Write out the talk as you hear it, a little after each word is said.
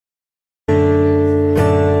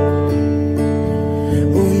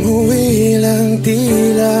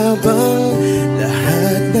tila bang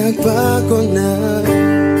lahat nagbago na.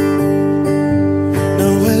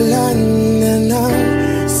 Nawalan na ng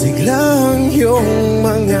siglang iyong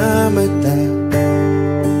mga mata.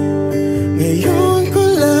 Ngayon ko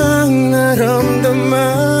lang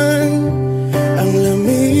naramdaman ang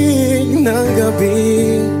lamig ng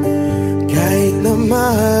gabi. Kahit na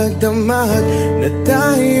magdamag na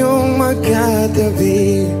tayong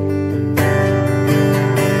magkatabi.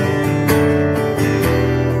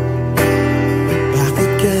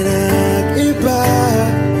 Bakit ka nag-iba?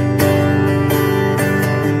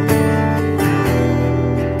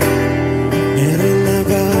 Meron na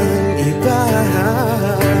bang iba?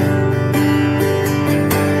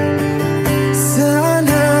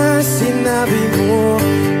 Sana sinabi mo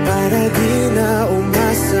para di na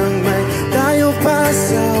umasang may tayo pa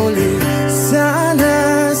sa uli.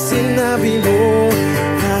 Sana sinabi mo,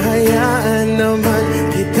 hahayaan naman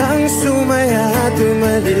kitang sumaya at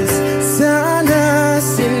umalis. Sana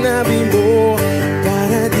sinabi mo,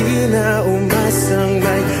 para di na umasang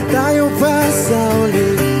may tayo pa sa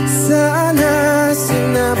uli. Sana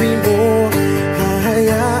sinabi mo,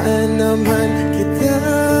 hahayaan naman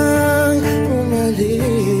kitang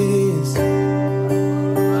umalis.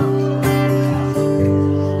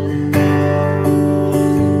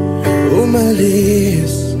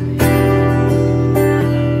 Umalis.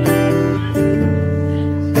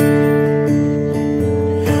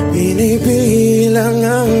 Binibilang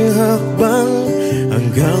ang hakbang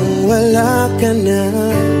hanggang wala ka na.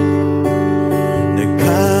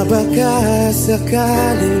 Nagbabaka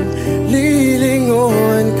sakaling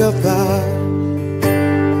lilingon ka pa.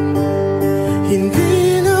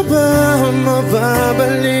 Hindi na ba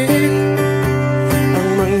mababalik ang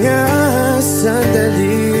mga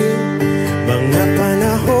sandali, mga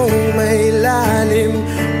panahong may lalim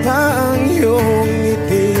pa ang iyong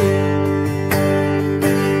ngiti?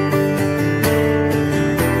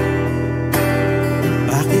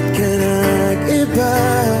 Bakit ka nag-iba?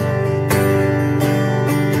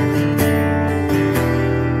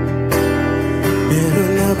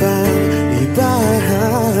 Meron na bang iba?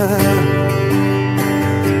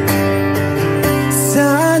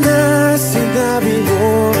 Sana sinabi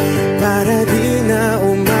mo para di na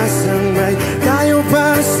umasang may tayo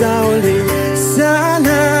pa sa uli.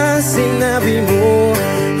 Sana sinabi mo,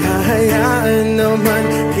 hahayaan naman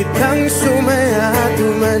kitang sumaya at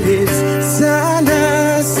umalis.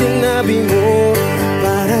 Sana sinabi mo,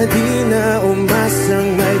 para di na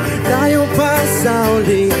umasang may tayo pa sa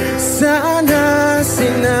uli. Sana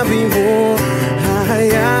sinabi mo,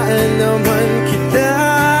 hahayaan naman kita.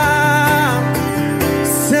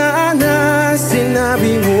 Sana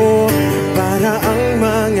sinabi mo, para ang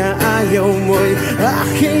mga ayaw mo'y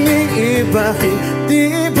aking iibahin.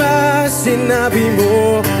 Di ba sinabi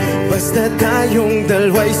mo, basta tayong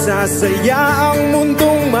dalawa'y sasaya ang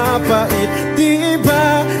mundong mapait. Di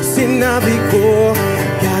ba sinabi ko,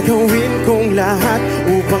 gagawin kong lahat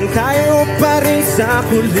upang tayo pa rin sa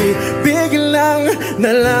huli. Biglang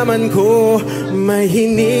nalaman ko, may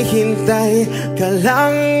hinihintay ka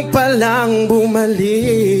lang palang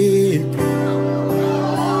bumalik.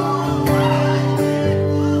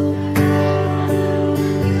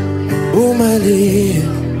 Bumalik.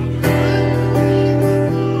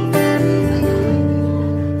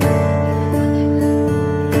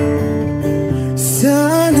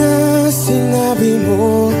 Sana sinabi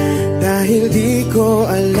mo, dahil di ko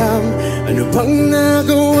alam ano bang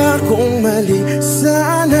nagawa kong mali.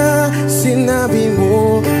 Sana sinabi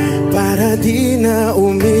mo, para di na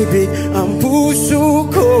umibig ang puso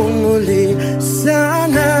ko muli.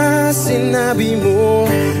 Sana sinabi mo,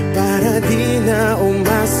 para di na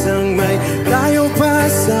umasang may tayo pa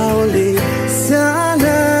sa uli.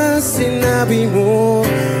 Sana sinabi mo,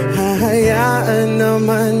 hahayaan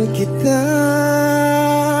naman kita.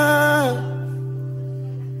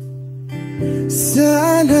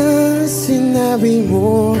 Sana sinabi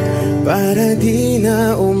mo, para di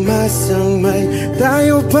na umasang may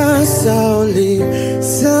tayo pa sa uli.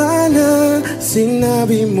 Sana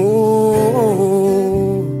sinabi mo.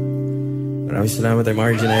 Maraming salamat. I'm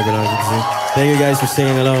Arjun. Thank you guys for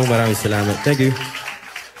singing along. Maraming salamat. Thank you.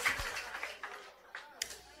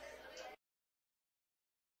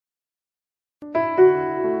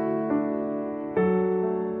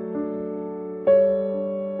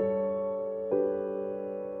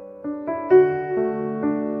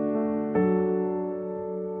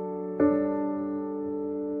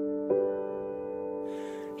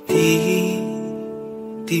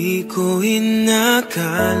 Di ko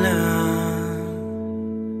inakala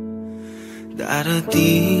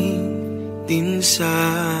darating din sa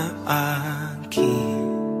akin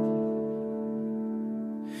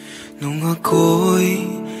Nung ako'y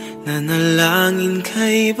nanalangin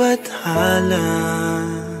kay Bathala,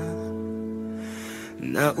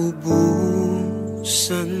 naubusan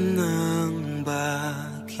ng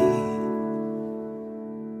bakit.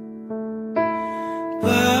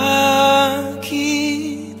 Bakit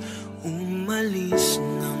umalis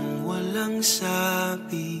nang walang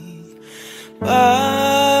sabi?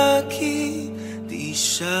 Bakit di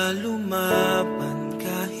siya lumaban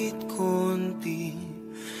kahit konti?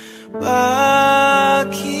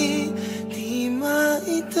 Bakit di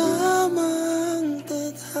maitamang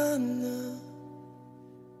tadhana?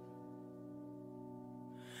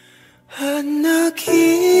 At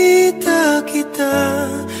nakita kita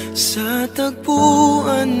sa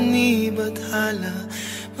tagpuan ni Bathala,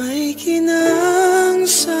 may kinang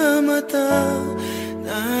sa mata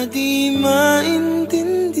na di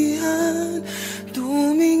maintindihan.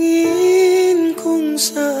 Tumingin kung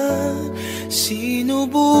saan,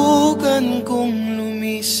 sinubukan kong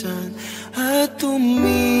lumisan at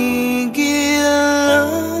tumigil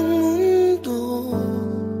ang mundo.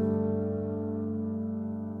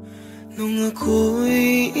 Nung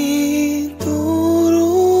ako'y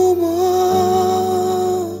ituro mo,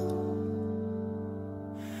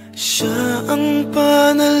 siya ang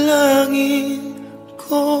panalangin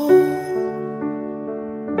ko.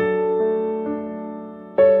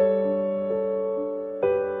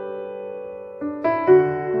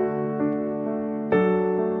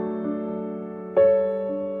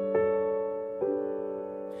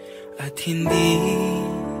 At hindi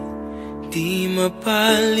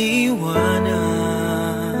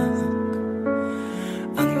mapaliwanag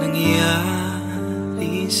ang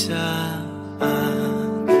nangyari sa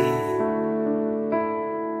akin.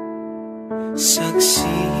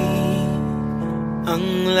 Saksi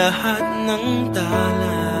ang lahat ng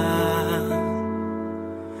tala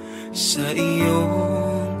sa iyong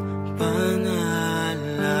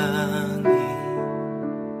panalangin.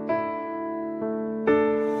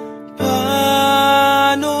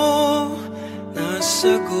 Paano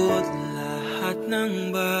nasagot lahat ng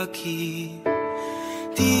bakit?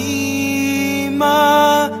 Di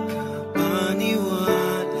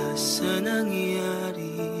makapaniwala sa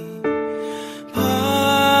nangyari.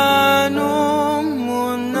 Paano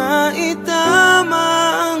mo naitama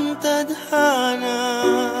ang tadhana?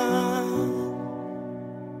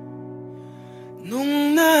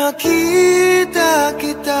 Nung nakita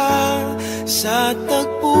kita sa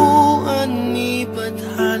tagpuan ni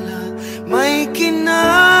Bathala, may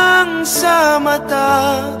kinang sa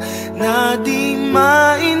mata na di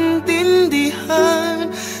maintindihan.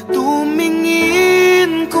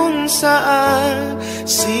 Tumingin kung saan,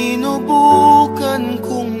 sinubukan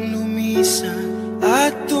kong lumisan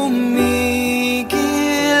at tumigil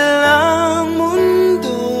ang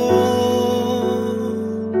mundo.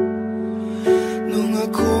 Nung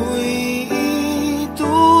ako'y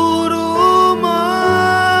ituro mo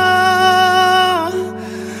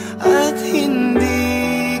at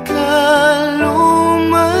hindi ka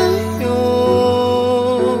lumayo,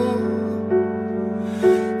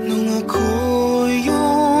 nung ako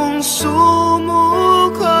yung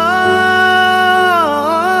sumuko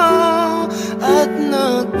at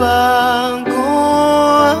nagbago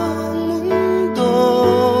ang mundo,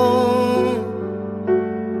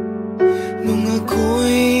 nung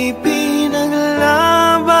ako'y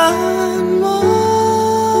pinaglaban mo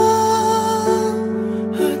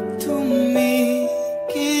at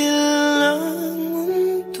tumigil ang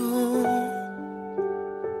mundo,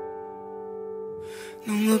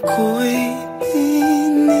 nung ako'y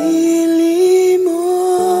pinili mo,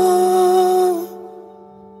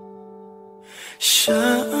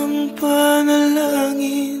 siya ang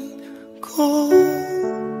panalangin ko.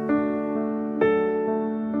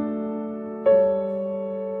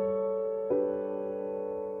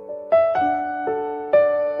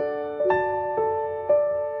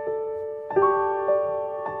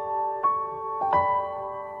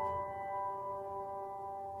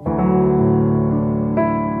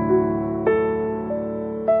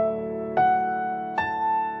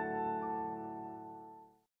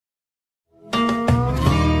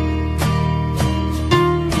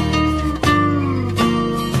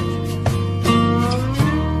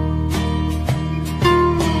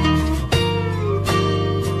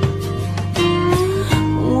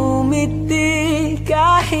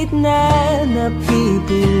 Kahit na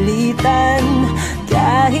napipilitan,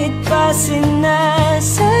 kahit pa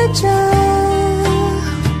sinasadya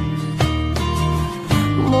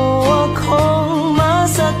mo akong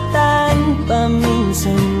masaktan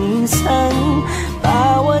paminsan-minsan,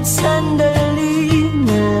 bawat sandali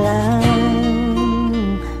na lang.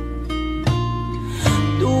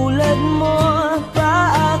 Tulad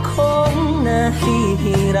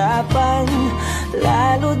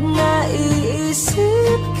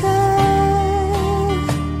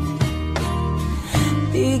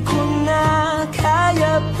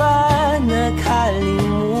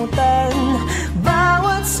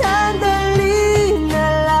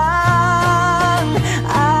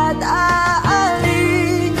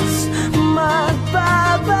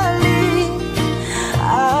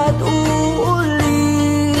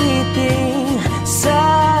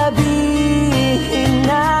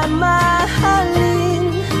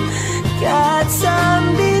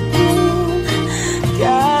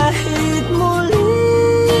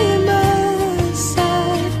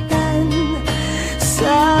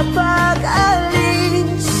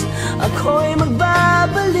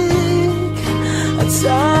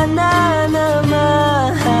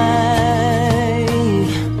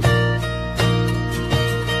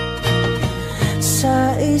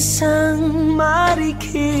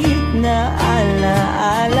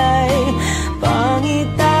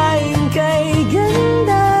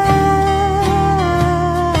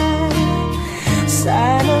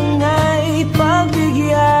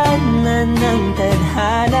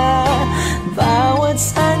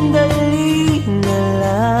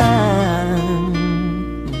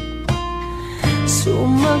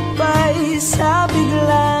Sumagpay sa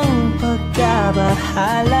biglang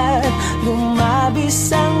pagkabahala,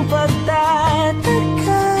 lumabis ang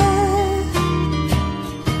pagtataka.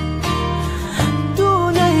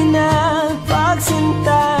 Tunay na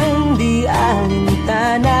pagsintang di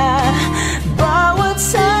alintana, bawat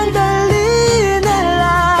sandali na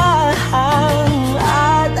lang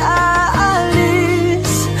at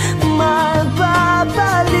aalis,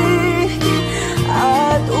 magbabalik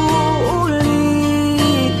at uuliting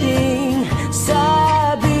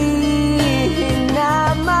sabihin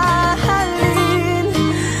na mahalin,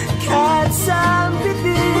 kahit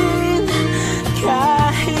sambitin,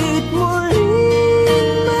 kahit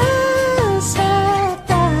muling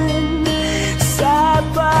masaktan. Sa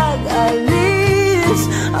pag-alis,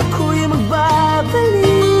 ako'y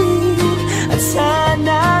magbabalik at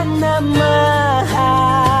sana naman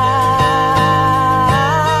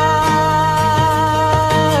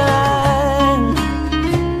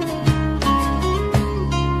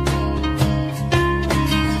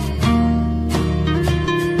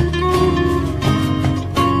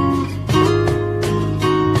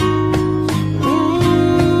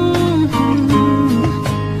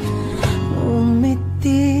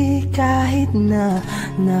umiti kahit na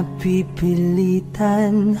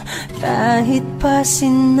napipilitan, kahit pa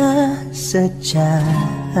sinasadya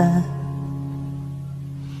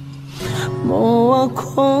mo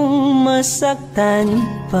akong masaktan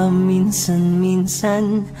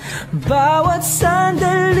paminsan-minsan, bawat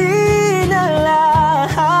sandali na lang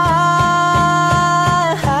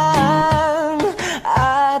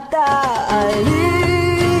at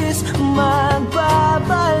aalis,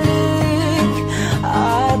 magbabalik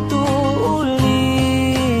at uuliting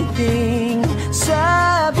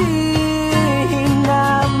sabihin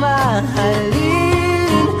na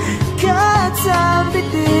mahalin, kahit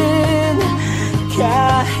sambitin,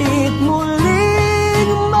 kahit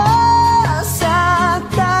muling masaktan.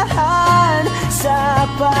 Sa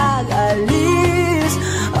pag-alis,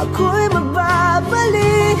 ako'y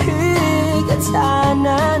magbabalik at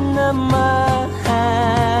sana naman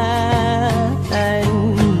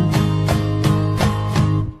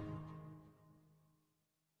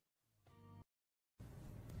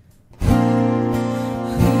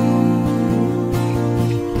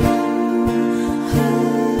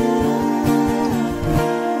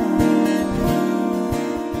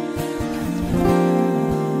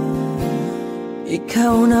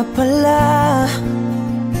ikaw na pala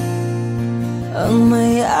ang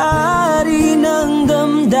may-ari ng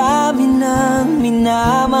damdamin na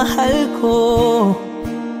minamahal ko.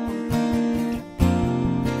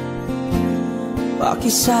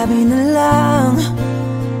 Pakisabi na lang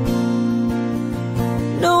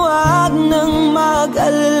na huwag nang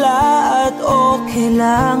mag-alala at okay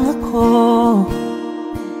lang ako.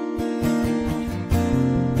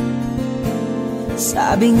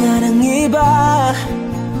 Sabi nga ng iba,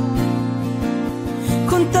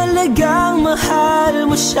 kung talagang mahal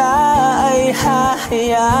mo siya ay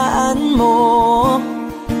hahayaan mo.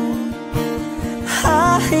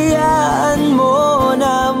 Hahayaan mo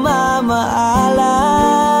na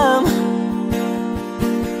mamaalam,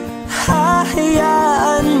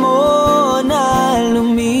 hahayaan mo na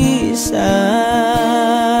lumisan.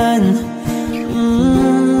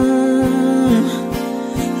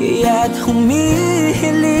 Kaya't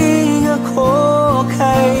humihiling ako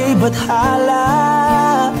kay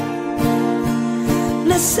Bathala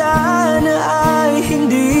na sana ay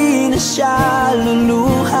hindi na siya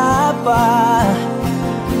luluha pa,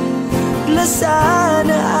 na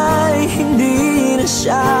sana ay hindi na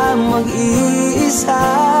siya mag-iisa,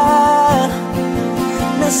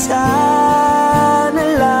 na sana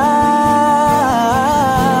lang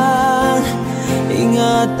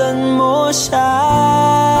ingatan mo siya.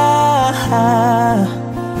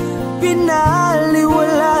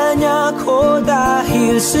 Pinaliwala niya ako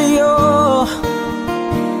dahil sa'yo,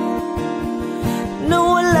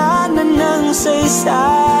 nawala na ng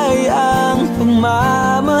saysay ang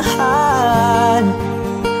pagmamahal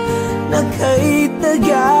na kay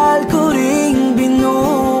tagal ko ring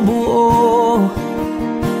binubuo,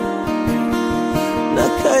 na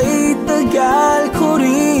kay tagal ko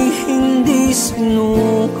ring hindi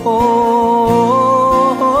sinuko.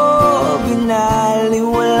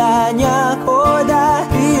 Binaliwala niya ako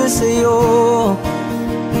dahil sa'yo,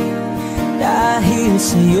 dahil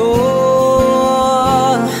sa'yo.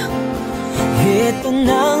 Ito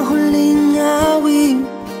na ang huling awit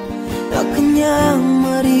na kanyang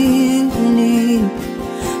maririnig.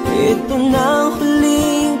 Ito na ang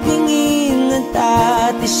huling tingin at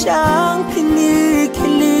dati siyang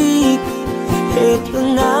kinikilig. Ito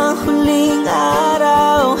na ang huling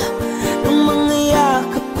araw ng mangyayari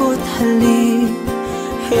halik.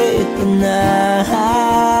 Heto na,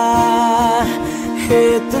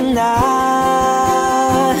 heto na.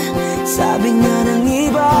 Sabi nga ng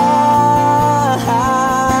iba,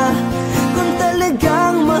 kung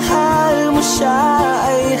talagang mahal mo siya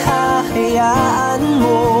ay hahayaan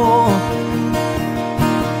mo.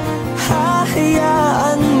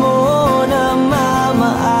 Hahayaan mo na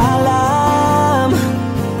mamaalam.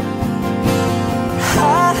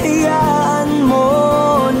 Hahayaan mo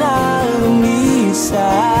na lumisan.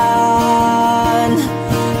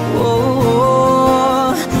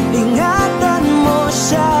 Oh, ingatan mo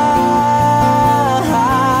siya.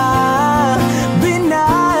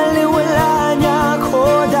 Binaliwala niya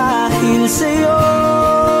ako dahil sa'yo.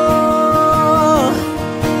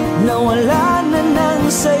 Nawala na ng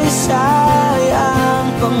saysay ang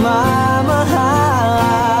pagmamahal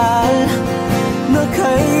na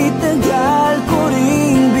kay tagal ko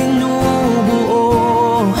ring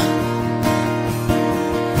binubuo,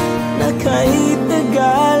 na kay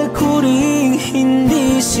tagal ko ring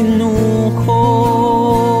hindi sinuko.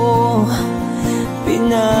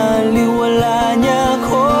 Pinaliwala niya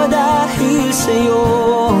ko dahil sa'yo,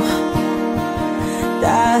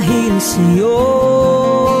 dahil sa'yo.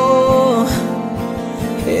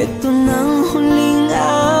 Ito nang huling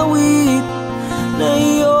awit na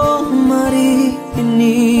iyong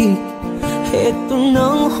maririnig. Ito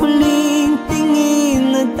nang huling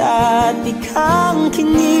tingin na dati kang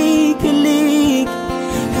kinikilig.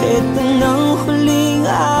 Ito nang huling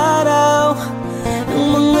araw ng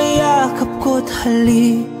mga yakap ko't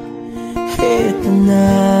halik. Ito na,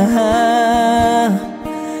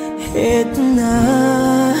 ito na.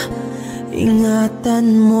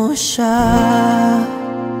 Ingatan mo siya.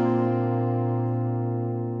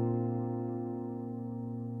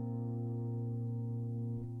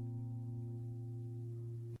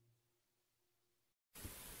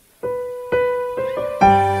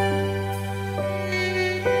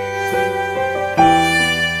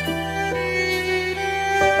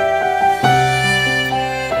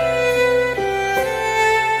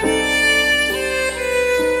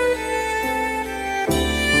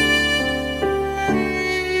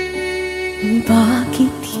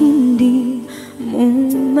 Bakit hindi mo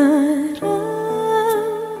maramdaman?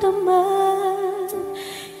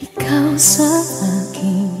 Ikaw sa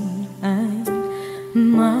akin ay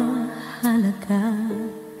mahalaga.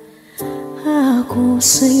 Ako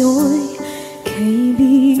sa'yo'y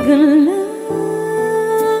kaibigan lang.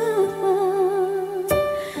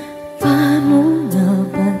 Paano nga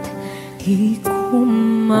ba't di ko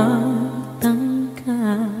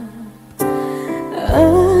matanggap?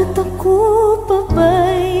 At ako pa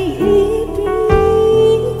ba'y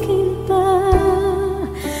ibigin pa?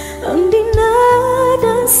 Ang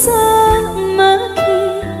dinadasang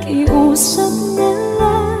makikiusap na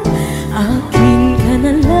lang. Akin ka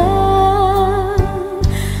na lang,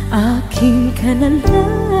 akin ka na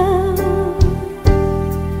lang.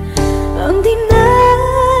 Ang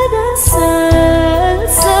dinadasal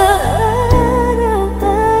sa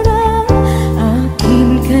araw-araw.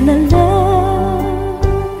 Akin ka na lang,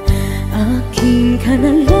 akin ka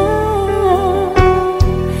na lang.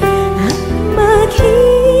 At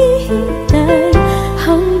maghihintay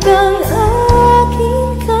hanggang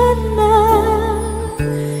akin ka na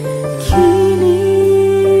kilig.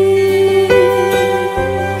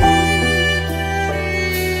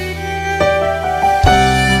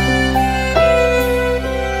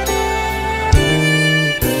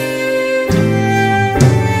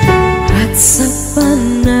 At sa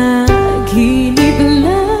panaginip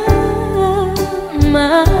lamang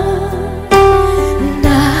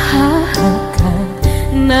nahahagkan,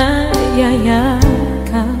 nayayakap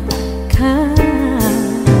ka.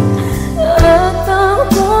 At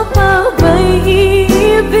ako pa ba'y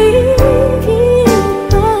iibigin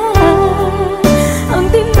pa? Ang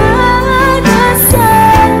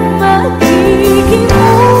dinadasal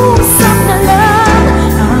makikiusap na lang.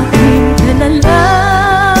 Akin ka na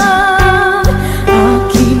lang,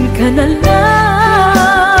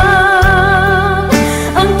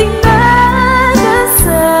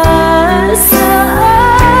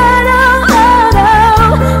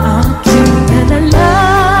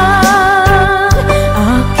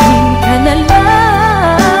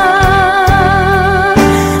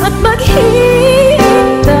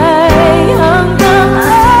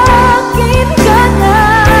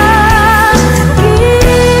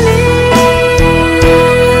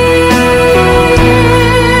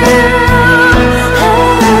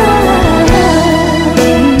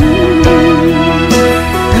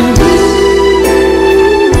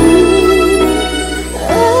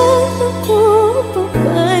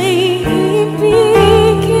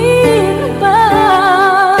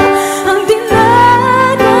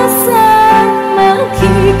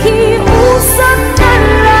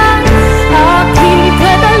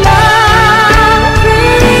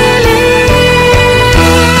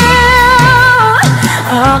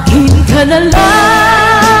 ka na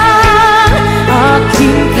lang,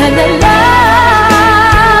 akin ka na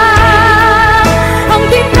lang, ang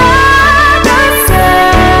dinadasal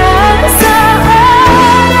sa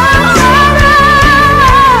araw-araw.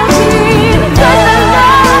 Akin ka na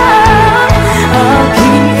lang,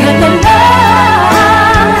 akin ka na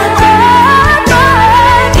lang, at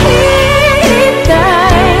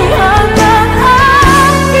maghihintay hanggang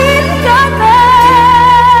akin ka na.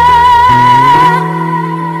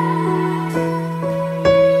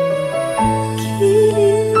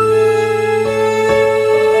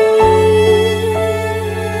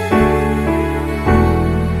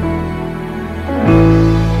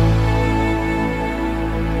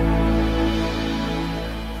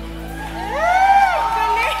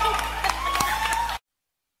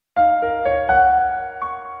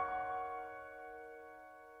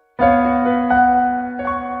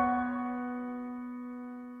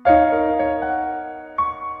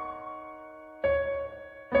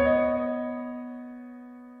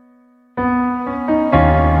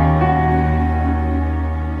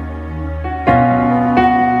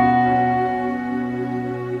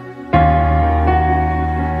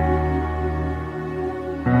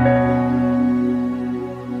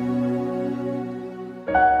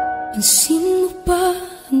 Pansin mo ba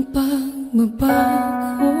ang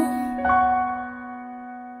pagbabago?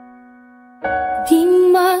 Di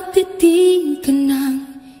matitigan ng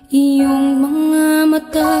iyong mga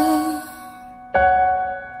mata.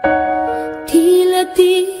 Tila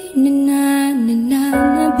di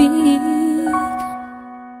nananabig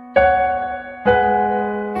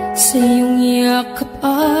sa iyong yakap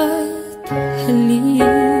at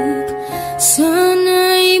halik.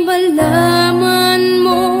 Sana'y malaman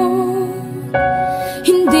mo,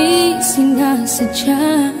 hindi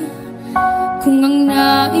sinasadya. Kung ang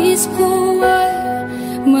nais ko ay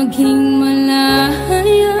maging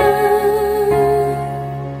malaya,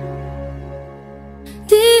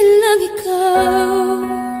 di lang ikaw,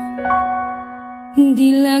 di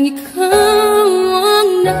lang ikaw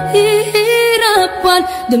ang nahihirapan.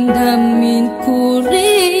 Damdamin ko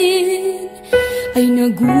rin ay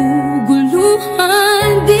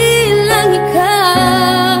naguguluhan. Di lang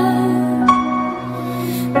ikaw,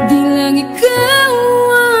 di lang ikaw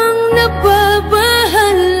ang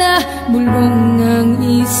nababahala. Bulong ng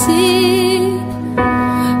isip,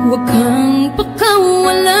 huwag kang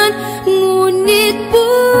pakawalan, ngunit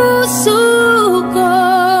puso ko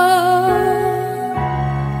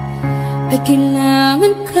ay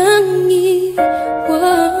kailangan kang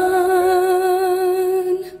iwan.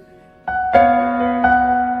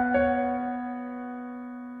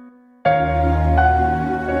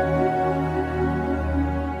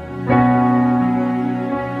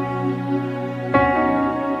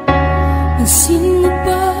 Pansin mo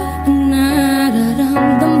ba ang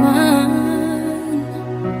nararamdaman?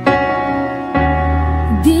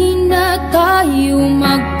 Di na tayo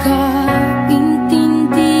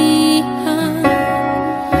magkaintindihan,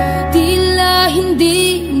 tila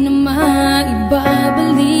hindi na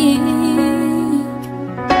maibabalik.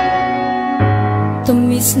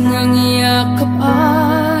 Tamis ng yakap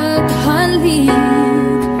at halik,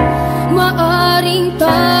 maaring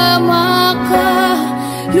tama ka.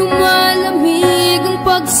 Lumalamig ang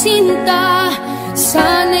pagsinta,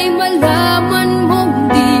 sana'y malaman mong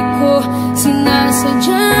di ko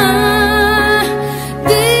sinasadya.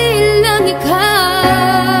 Di lang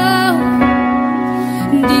ikaw,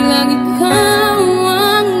 di lang ikaw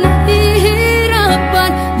ang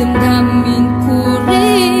nahihirapan. Damdamin ko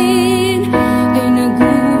rin ay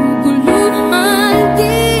naguguluhan.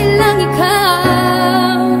 Di lang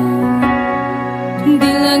ikaw, di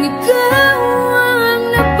lang ikaw ang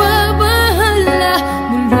nababahala.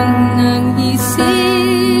 Bulong ng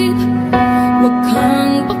isip, huwag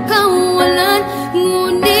kang pakawalan,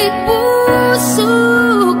 ngunit puso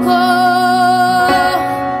ko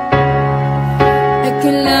ay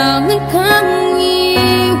kailangan kang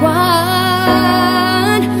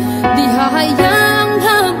iwan. Di hahayang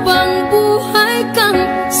habang buhay kang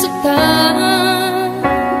saktan,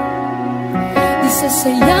 di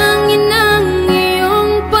sasayangin ang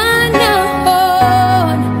iyong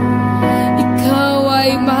panahon. Ikaw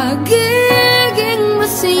ay magiging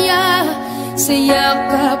masaya sa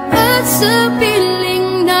yakap at sa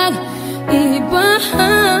piling ng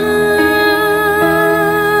ibahan.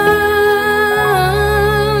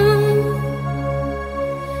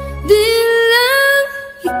 Di lang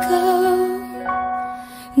ikaw,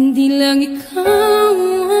 di lang ikaw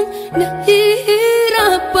ang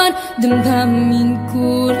nahihirapan. Damdamin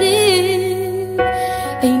ko rin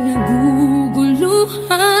ay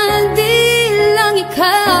naguguluhan. Di lang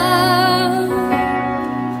ikaw,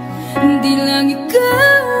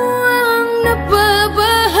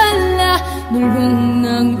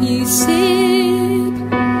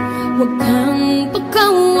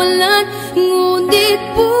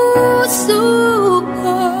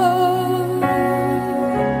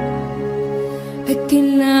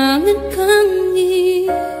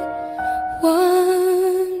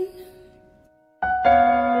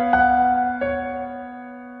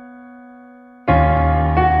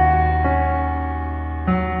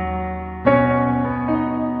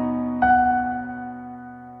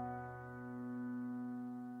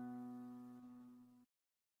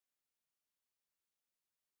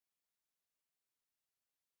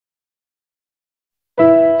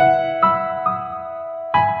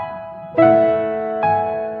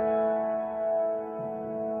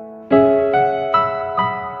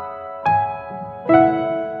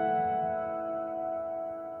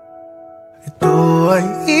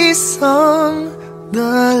 ng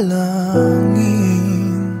dalangin.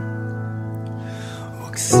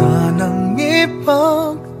 Huwag sanang ipagkait,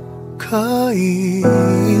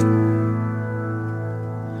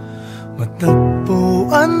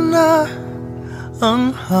 matagpuan na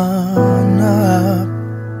ang hanap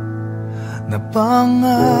na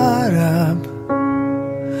pangarap,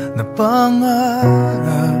 na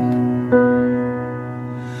pangarap.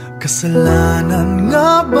 Kasalanan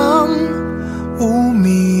nga bang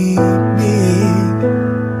umibig?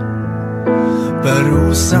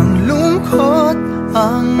 Parusang lungkot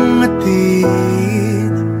ang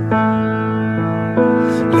atid,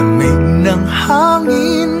 lamig ng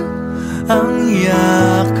hangin ang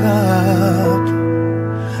yakap.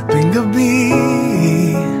 Tuwing gabi,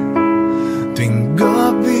 tuwing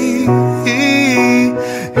gabi,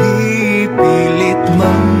 ipilit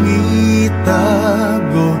mangitago.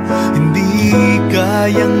 Hindi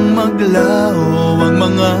kayang maglaho ang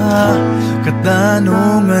mga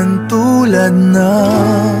katanungan tulad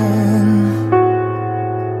ng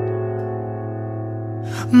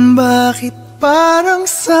bakit parang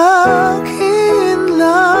sa'kin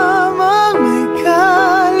lamang may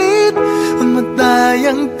galit ang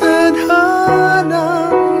matayang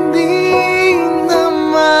tadhanang di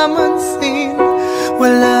namamansin?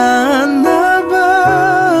 Wala na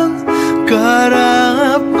bang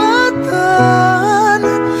karapatan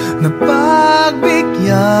na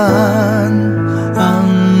pagbigyan ang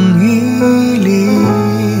hiling?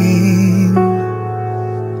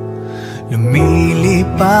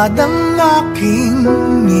 Lumilipad ang aking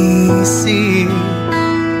isip,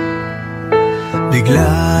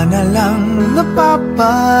 bigla na lang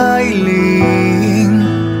napapailing.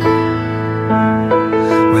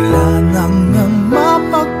 Wala nang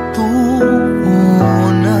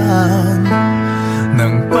mapagtuunan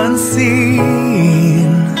ng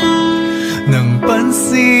pansin, ng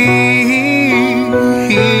pansin.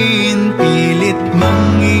 Pilit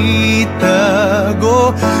mangitago,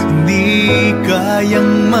 hindi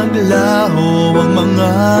kayang maglaho ang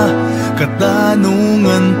mga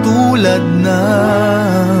katanungan tulad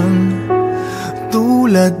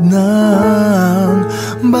ng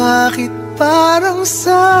bakit parang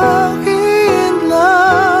sa'kin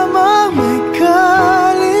lamang may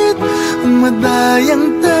galit ang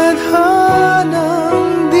madayang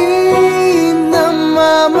tadhanang di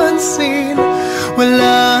namamansin?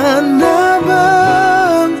 Wala na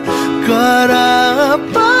bang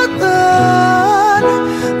karapatan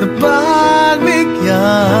na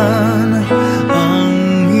pagbigyan ang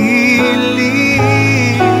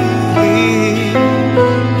hiling?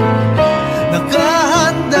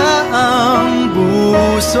 Nakahanda ang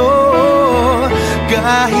puso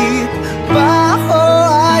kahit pa ako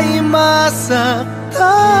ay masaktan.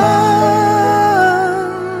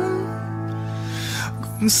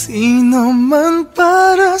 Kung sino man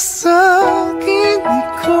para sa'kin, di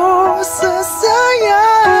ko sasayangin.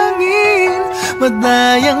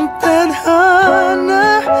 Madayang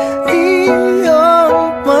tadhana,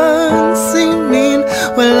 iyong pansinin.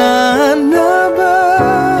 Wala na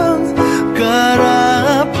bang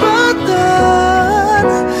karapatan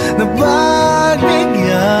na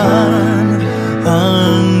pagbigyan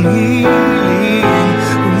ang hiling?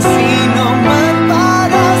 Kung sino man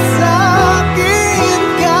para sa'kin,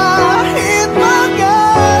 kahit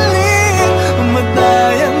magalit,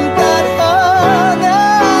 madayang tadhana,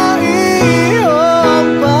 iyong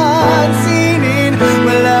pansinin.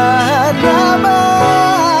 Wala na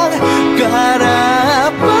bang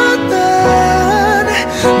karapatan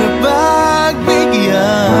na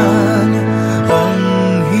pagbigyan ang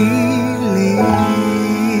hiling?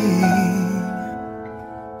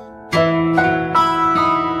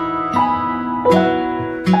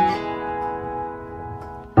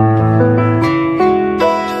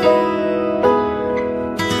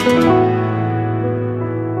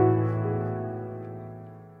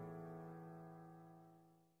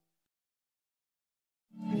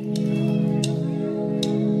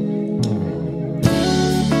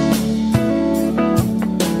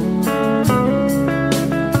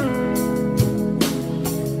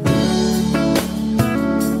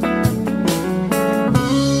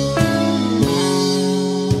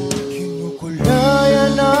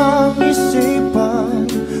 Kinukulayan ang isipan,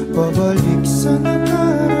 pabalik sa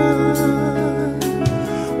nakaraan.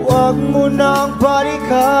 Huwag mo nang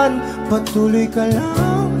balikan, patuloy ka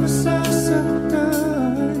lang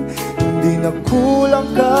masasaktan. Hindi na kulang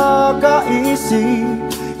kakaisip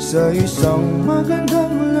sa isang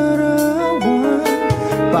magandang larawan.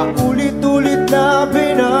 Paulit-ulit na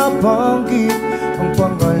binabanggit ang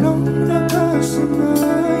pangalang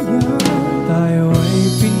nakasanayan. Tayo ay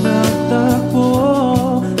pinagtagpo,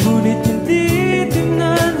 ngunit hindi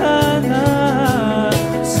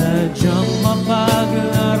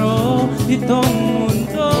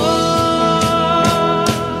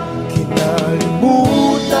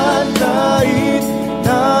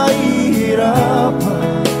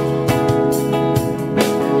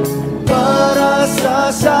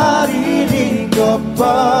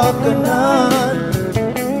mapakanan.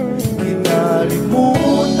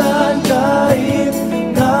 Kinalimutan kahit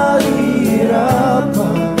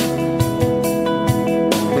nahihirapan,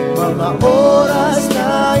 mga oras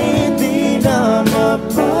na hindi na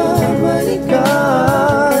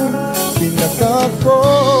mapabalikan. Pinatagpo,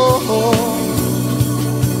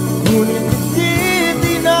 ngunit hindi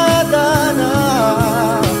dinadana.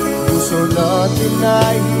 Puso natin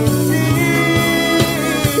ay hindi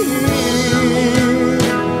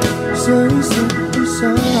sa isa't isa.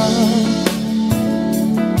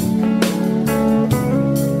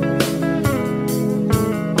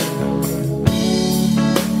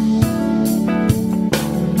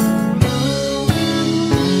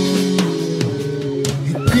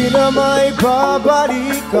 Hindi na may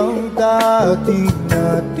babalik ang dati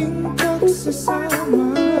nating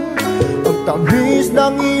pagsasama. Ang tamis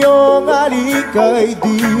ng iyong halik ay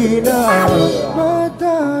di na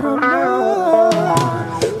madarama.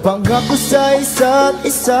 Pangako sa isa't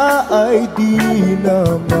isa ay di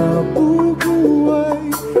na mabubuhay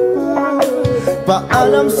pa.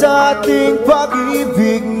 Paalam sa ating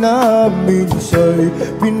pag-ibig na minsa'y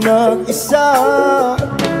pinag-isa.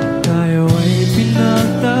 Tayo ay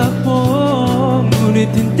pinagtagpo, ngunit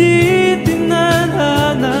hindi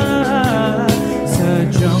tinadhana.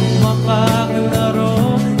 Sadyang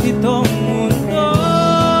makakalaro itong mundo.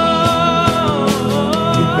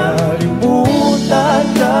 Kinalimutan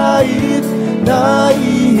kahit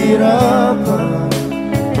nahihirapan,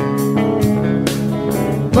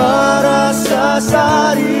 para sa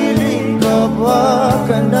sariling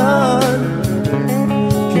kapakanan.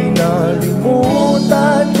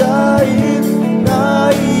 Kinalimutan kahit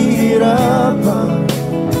nahihirapan,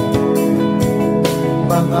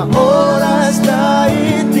 mga oras na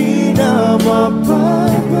hindi na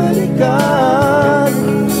mapabalikan.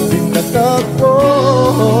 Pinatagpo,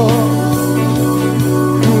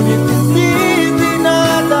 ngunit hindi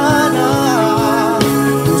dinadana.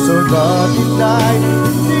 Puso natin ay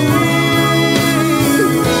hindi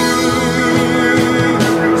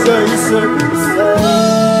sa isa't isa.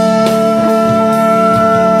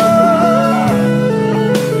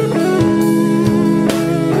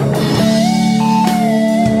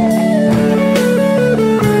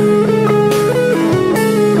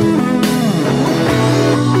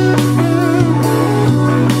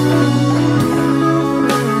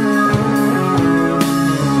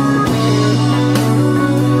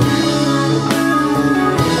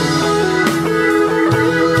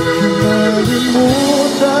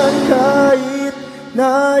 Kinalimutan kahit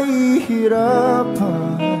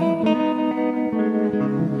nahihirapan,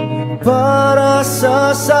 para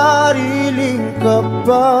sa sariling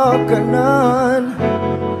kapakanan.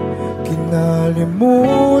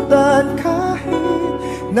 Kinalimutan kahit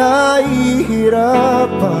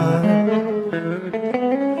nahihirapan,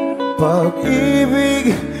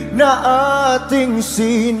 pag-ibig na ating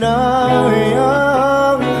sinayang.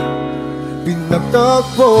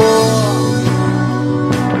 Pinagtagpo,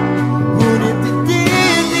 ngunit hindi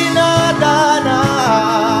dinadana.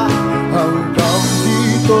 Hanggang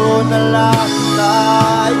dito na lang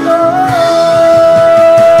tayo.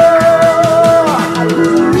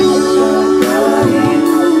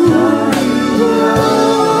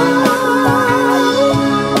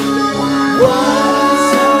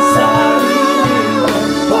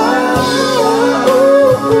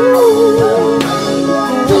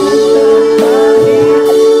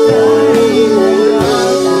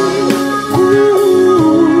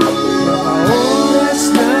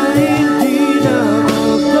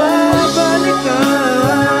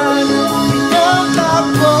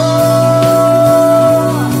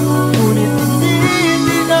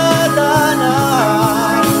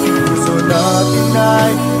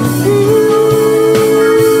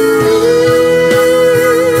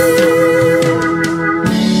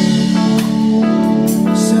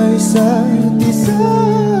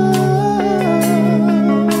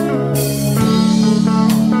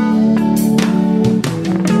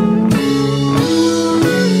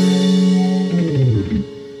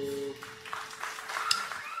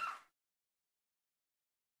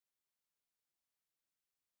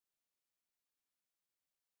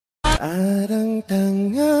 Arang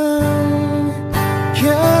tangang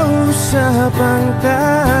kausapang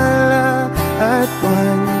tala at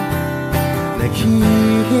buwan,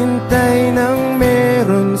 naghihintay ng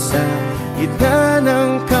meron sa gitna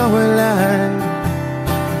ng kawalan.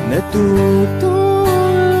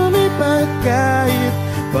 Natutong lumipad kahit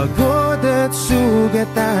pagod at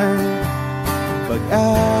sugatan.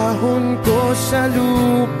 Pag-ahon ko sa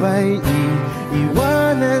lupa'y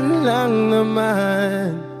iiwanan lang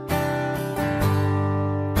naman.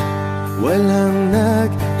 Walang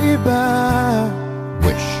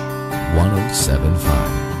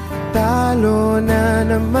Talo na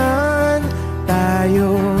naman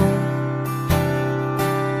tayo.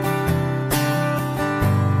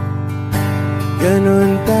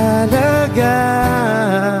 Ganun talaga,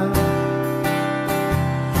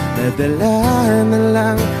 nadala na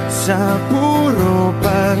lang sa puro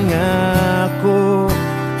pangako.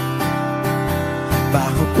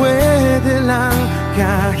 Baka pwede lang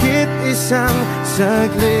kahit isang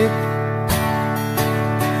saglit,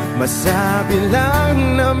 masabi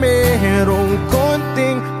lang na merong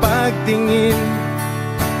konting pagtingin.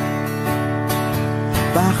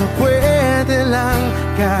 Baka pwede lang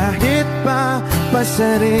kahit pa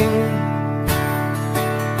pasaring,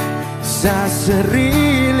 sa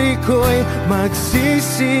sarili ko'y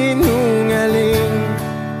magsisinungaling.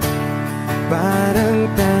 Parang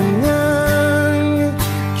tangang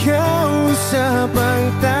kausap ang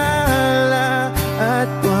tala at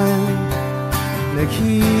buwan,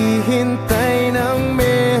 naghihintay ng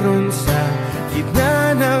meron sa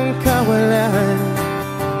gitna ng kawalan.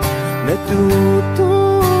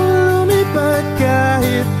 Natutong lumipad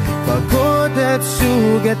kahit pagod at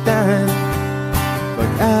sugatan.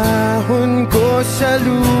 Pag-ahon ko sa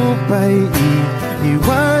lupa'y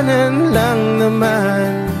iiwanan lang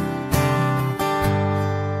naman.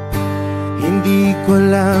 Hindi ko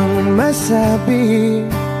lang masabi,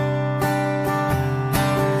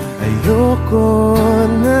 ayoko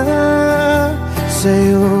na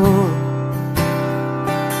sa'yo.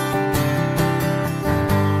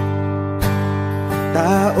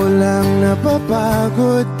 Tao lang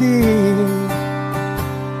napapagod din,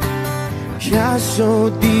 kaso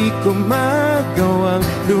di ko magawang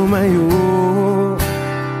lumayo.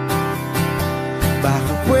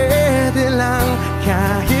 Baka pwede lang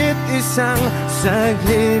kahit isang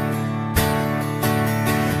saglit,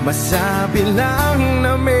 masabi lang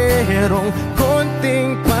na merong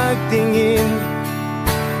konting pagtingin.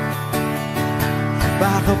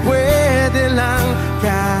 Baka pwede lang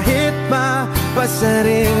kahit pa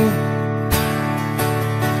pasaring,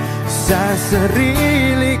 sa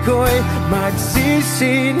sarili ko'y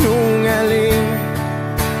magsisinungaling.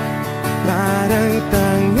 Parang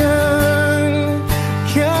tangang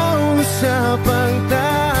kausap ang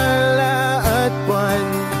tala at buwan,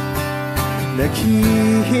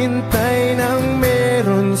 naghihintay ng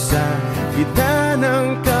meron sa gitna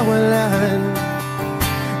ng kawalan.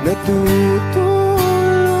 Natutong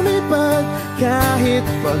lumipad kahit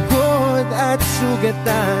pagod at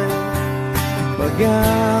sugatan.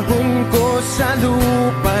 Pag-ahon ko sa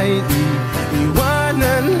lupa'y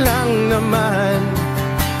iiwanan lang naman.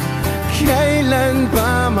 Kailan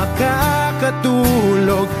ba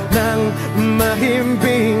makakatulog ng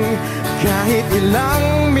mahimbing? Kahit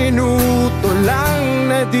ilang minuto lang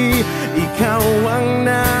na di ikaw ang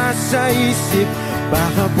nasa isip.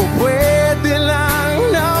 Baka po pwede lang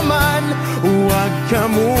naman, huwag ka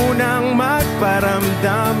munang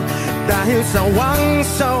magparamdam. Dahil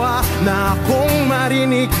sawang-sawa na akong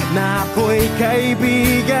marinig na ako'y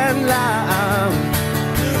kaibigan lang.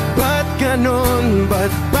 Ba't ganon?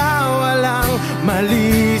 Ba't ba walang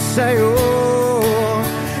mali sa'yo?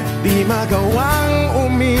 Di magawang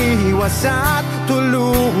umiwas at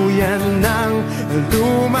tuluyan ng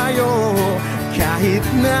lumayo. Kahit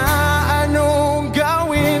na anong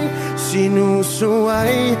gawin,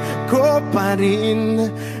 sinusuway ko pa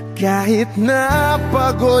rin. Kahit na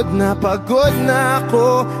pagod na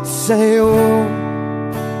ako sa'yo.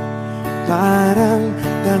 Parang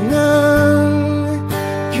tangang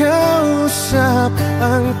kausap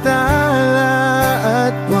ang tala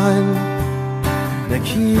at buwan,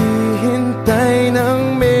 naghihintay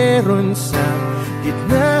ng meron sa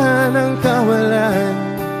gitna ng kawalan.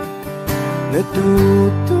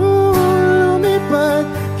 Natutong lumipad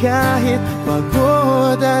kahit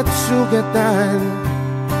pagod at sugatan.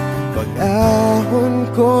 Pag-ahon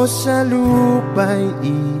ko sa lupa'y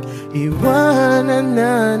iiwanan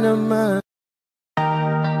na naman.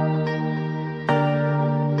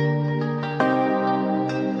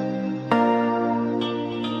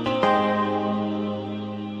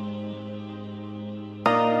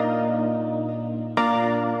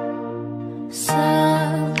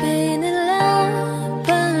 Sabi nila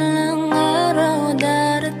palang araw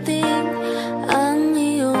darating ang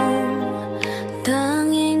iyong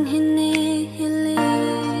tanging hinihiling.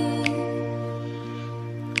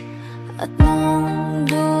 At nung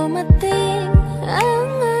dumating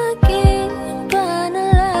ang aking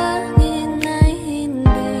panalangin ay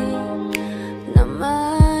hindi na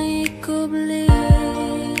maikubli.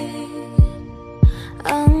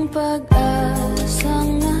 Ang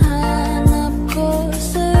pag-asang nahanap ko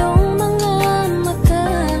sa iyong mga mata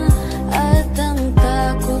at ang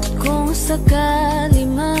takot kong sakali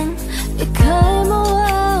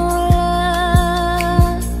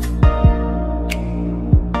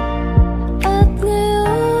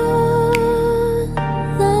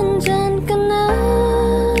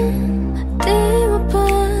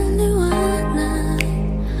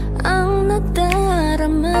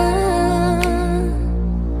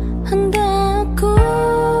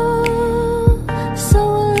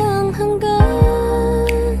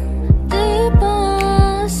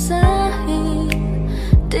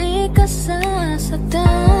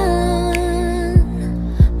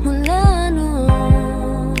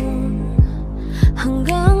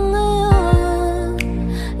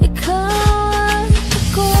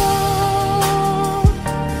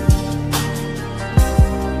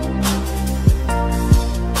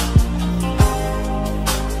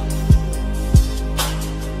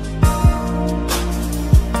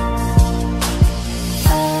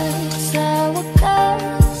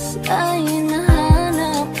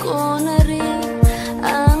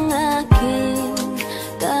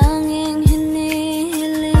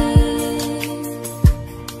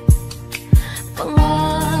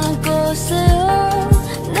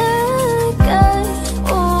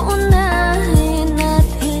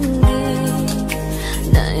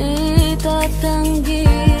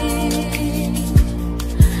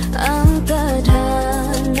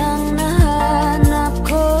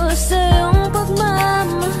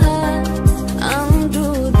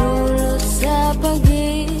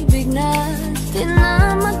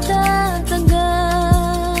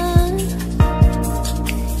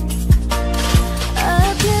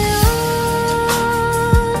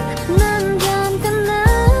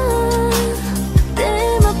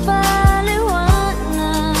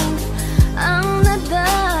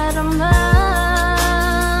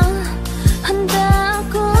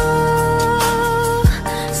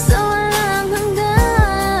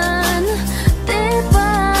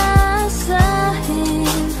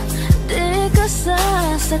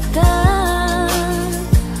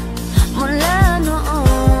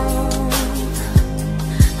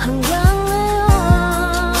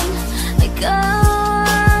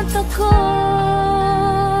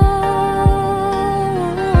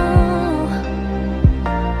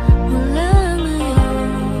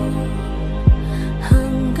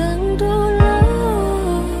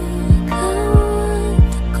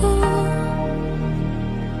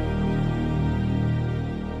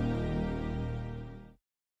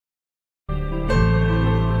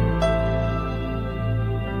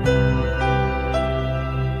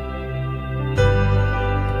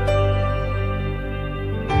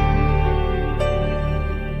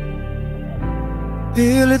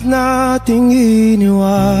pilit nating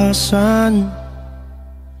iniwasan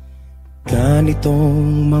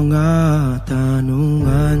ganitong mga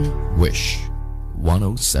tanungan. Wish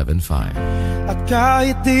 107.5. At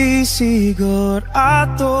kahit di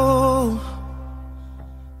sigurado,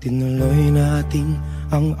 tinuloy natin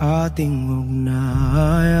ang ating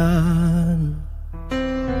ugnayan.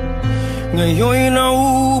 Ngayon'y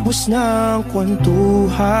naubos na ang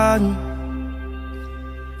kwentuhan,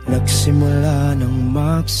 nagsimula ng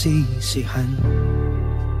magsisihan.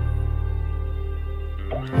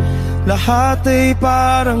 Lahat ay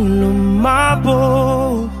parang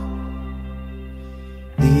lumabo,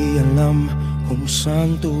 di alam kung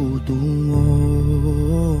saan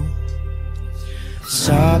tutungo.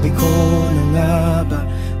 Sabi ko na nga ba,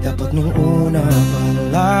 dapat nung una pa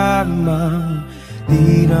lamang,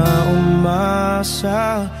 di na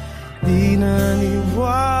umasa, di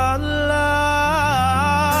naniwala.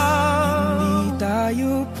 Hindi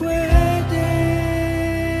tayo pwede,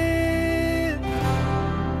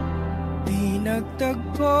 di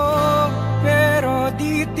nagtagpo, pero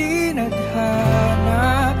di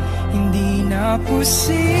tinadhana. Hindi na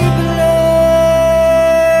posible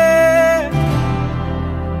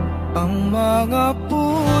ang mga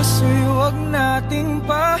puso'y huwag nating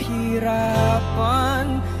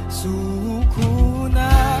pahirapan. Suko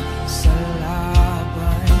na sa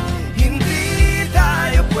laban, hindi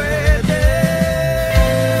tayo pwede.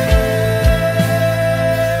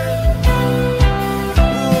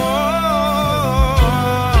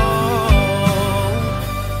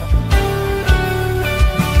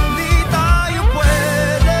 Hindi tayo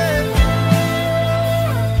pwede.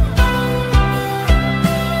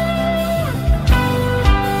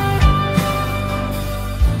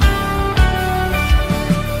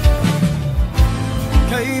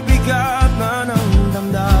 Kay bigat na ng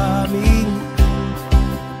damdamin,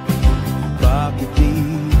 bakit di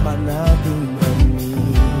pa natin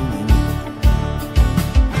aminin?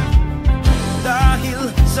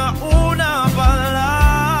 Dahil sa una pa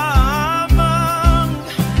lamang,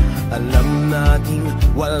 alam nating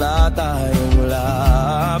wala tayong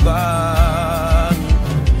laban.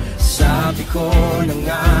 Sabi ko na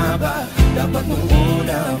nga ba, dapat nung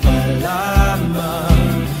una pa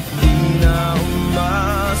lamang, di na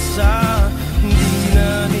umasa, di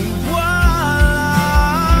naniwala.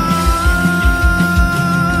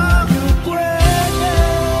 Tayo pwede,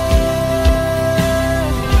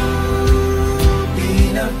 di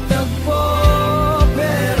nagtagpo,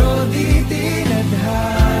 pero di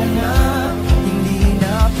tinadhana. Hindi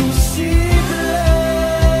na posible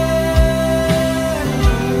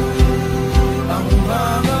ang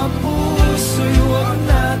mga puso'y huwag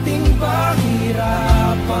nating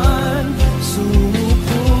pahirapan.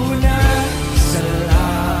 Suko na sa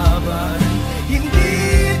laban,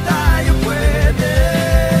 hindi tayo pwede.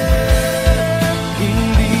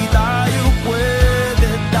 Hindi tayo pwede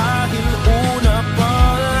dahil una pa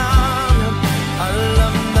lang,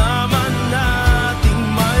 alam naman nating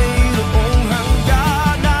mayroong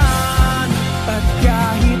hangganan. At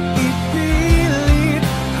kahit ipilit,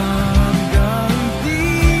 hanggang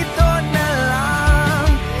dito na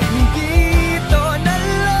lang, dito na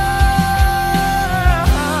lang.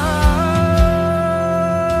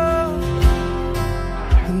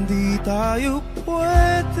 Hindi tayo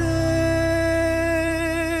pwede,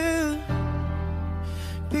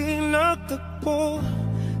 pinagtagpo,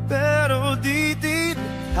 pero di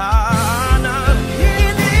tinadhana.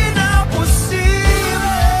 Hindi na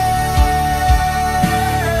posible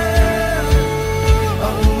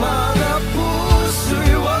ang mga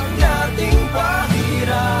puso'y huwag nating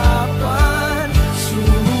pahirapan.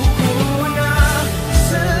 Suko na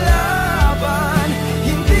sa laban,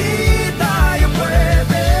 hindi tayo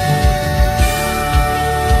pwede.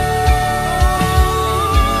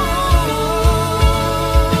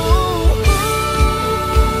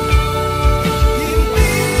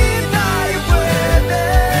 Hindi tayo pwede.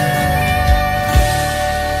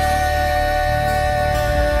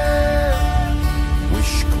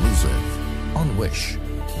 Wish Exclusive on Wish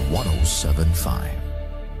 107.5.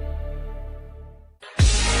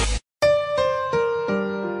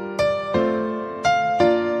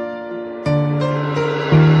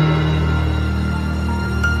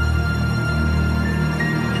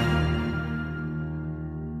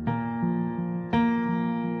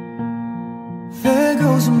 There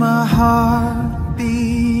goes my heart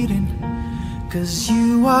beating, 'cause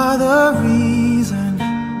you are the reason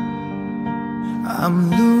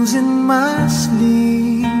I'm losing my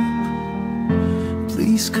sleep.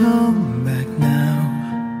 Please come back now.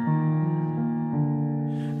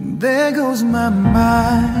 There goes my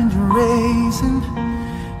mind racing,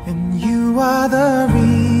 and you you are the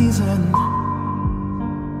reason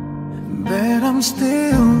that I'm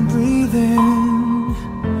still breathing.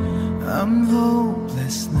 I'm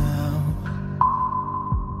hopeless now.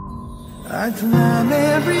 I climb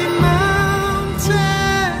every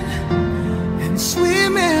mountain and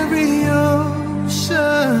swim every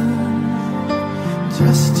ocean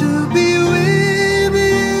just to be with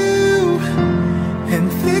you and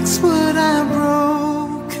fix what I've broken.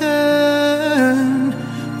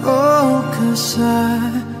 Oh, 'cause I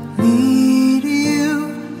need you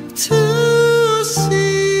to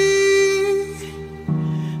see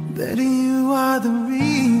that you are the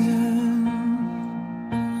reason.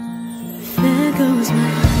 There goes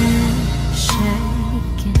my hand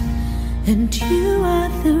shaking, and you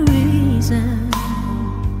are the reason.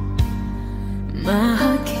 My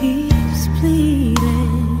heart keeps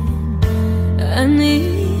bleeding. I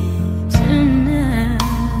need you now.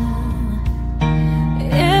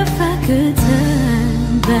 If I could turn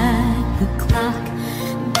back the clock,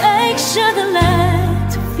 make sure the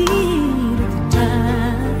light feed the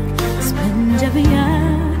dark, spend every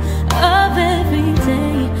hour of every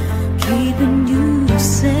day keeping you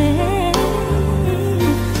safe.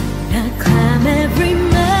 I climb every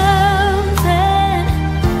mountain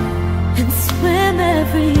and swim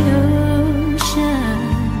every ocean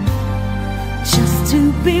just to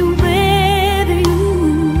be with you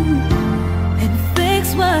and fix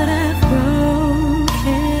what I've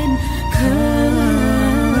broken.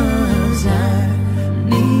 'Cause I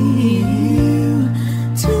need you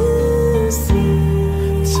to see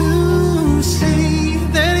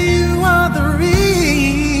that you are the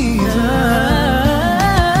reason.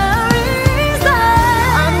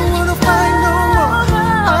 I don't wanna fight no more.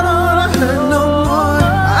 I don't wanna hurt no more.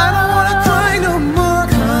 I don't wanna cry no more.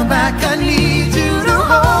 Come back, I need you to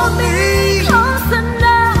hold me. closer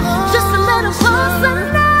now, just a little closer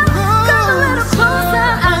now. Come a little closer,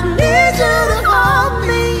 I need you to hold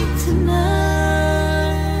me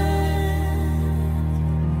tonight.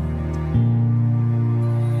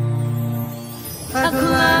 I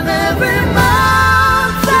climb every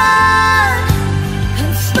mountain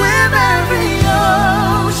and swim every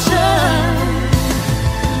ocean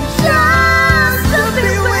just to be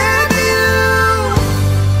with you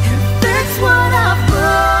and fix what I've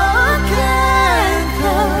broken.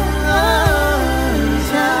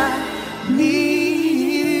 'Cause I need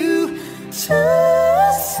you to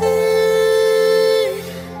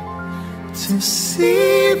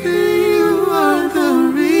see that you are the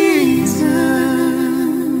reason.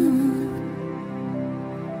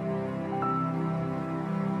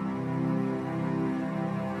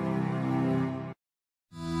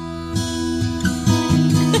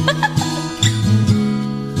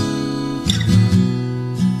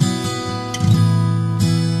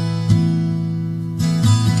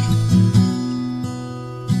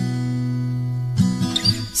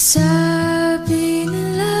 Sabi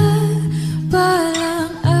nila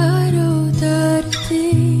balang araw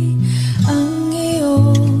darating ang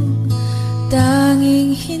iyong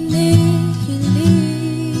tanging hinihiling.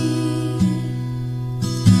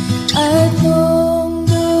 At nung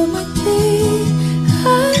dumating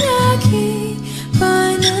ang aking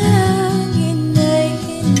panalangin ay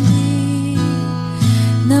hindi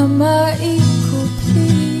na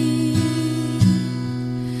maikupli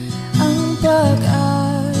ang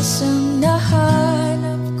pag-asang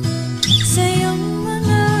nahanap ko sa iyong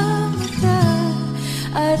mga mata,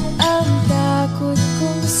 at ang takot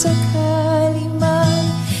kong sakali man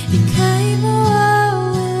ika'y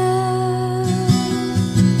mawawala.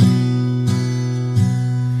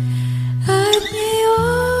 At ngayon,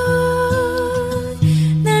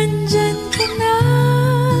 nandyan ka na,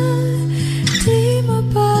 di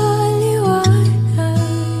mapaliwanag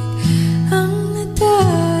ang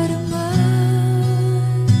nadarama.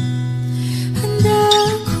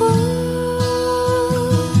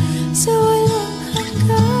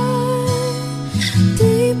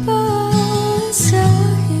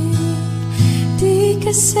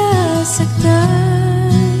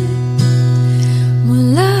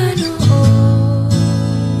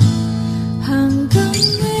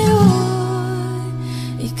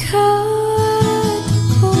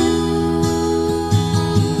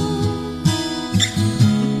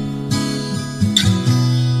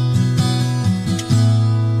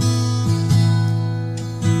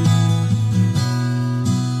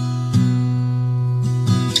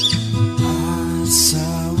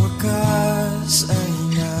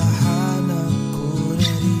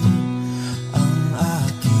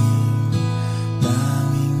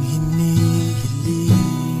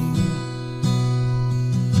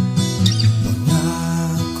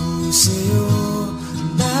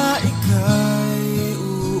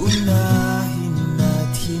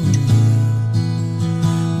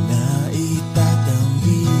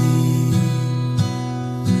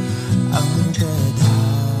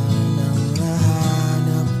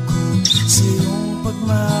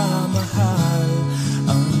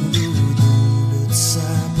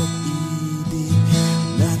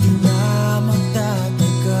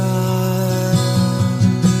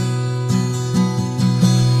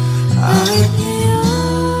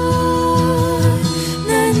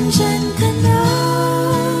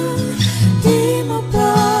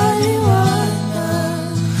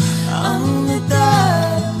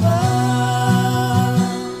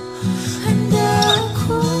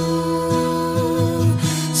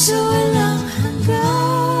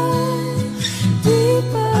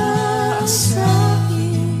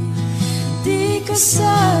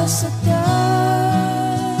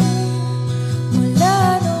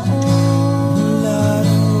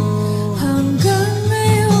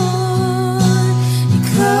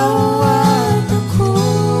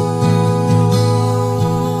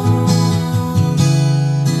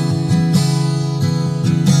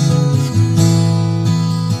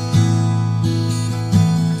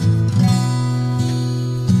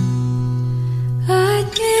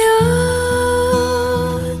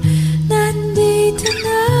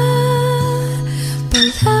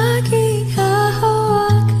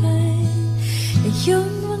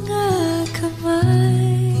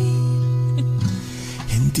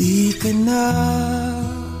 Hindi ka na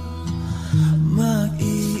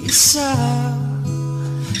mag-iisa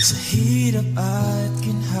sa hirap at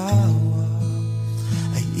ginhawa,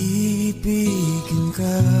 ay ibigin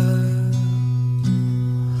ka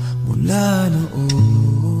mula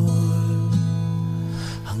noon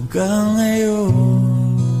hanggang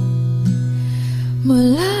ngayon.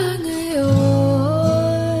 Mula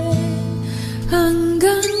ngayon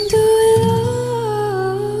hanggang dulo,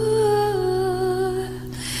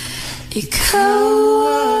 ikaw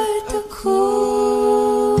at ako.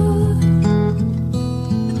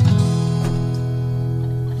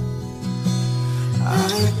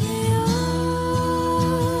 At ngayon,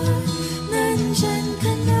 nandyan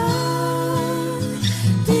ka na,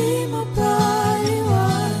 di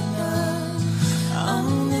mapaliwanag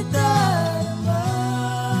ang nadarama.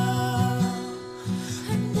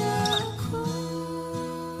 Handa ako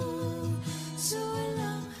sa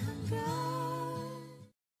walang hanggan.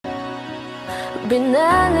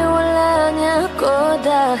 Binaliwala niya ako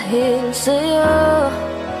dahil sa'yo.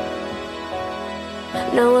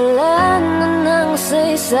 Nawalan na ng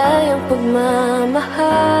saysay ang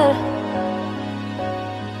pagmamahal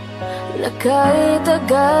na kahit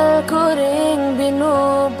tagal ko ring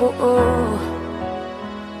binubuo,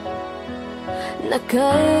 na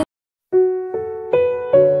kahit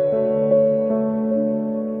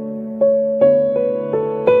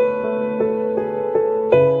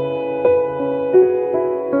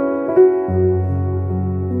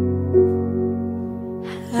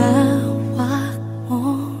Hawak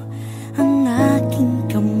mo ang aking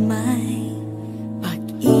kamay,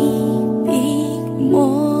 pag-ibig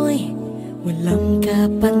mo'y walang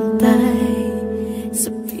kapantay.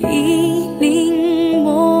 Sa piling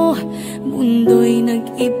mo, mundo'y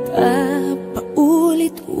nag-iba,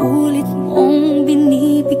 paulit-ulit mong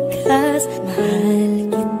binibigkas. Mahal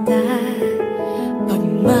kita,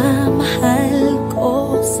 pagmamahal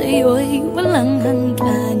ko sa'yo'y walang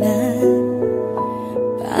hangganan.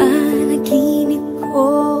 Panaginip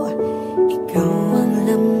ko, ikaw ang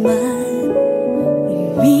laman.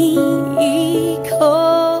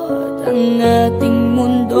 Umiikot ang ating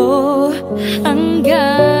mundo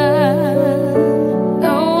hanggang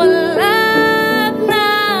nawalan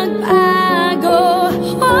nagbago.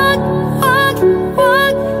 Huwag, huwag,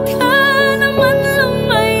 huwag ka naman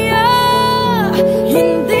lumaya.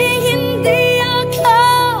 Hindi, hindi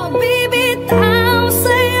ako bibitaw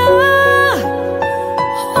sa'yo.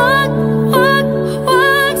 Huwag, huwag,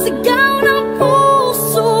 huwag, sigaw ng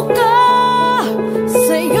puso ko.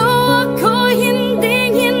 Sa'yo ako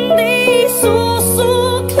hindi, hindi susunod.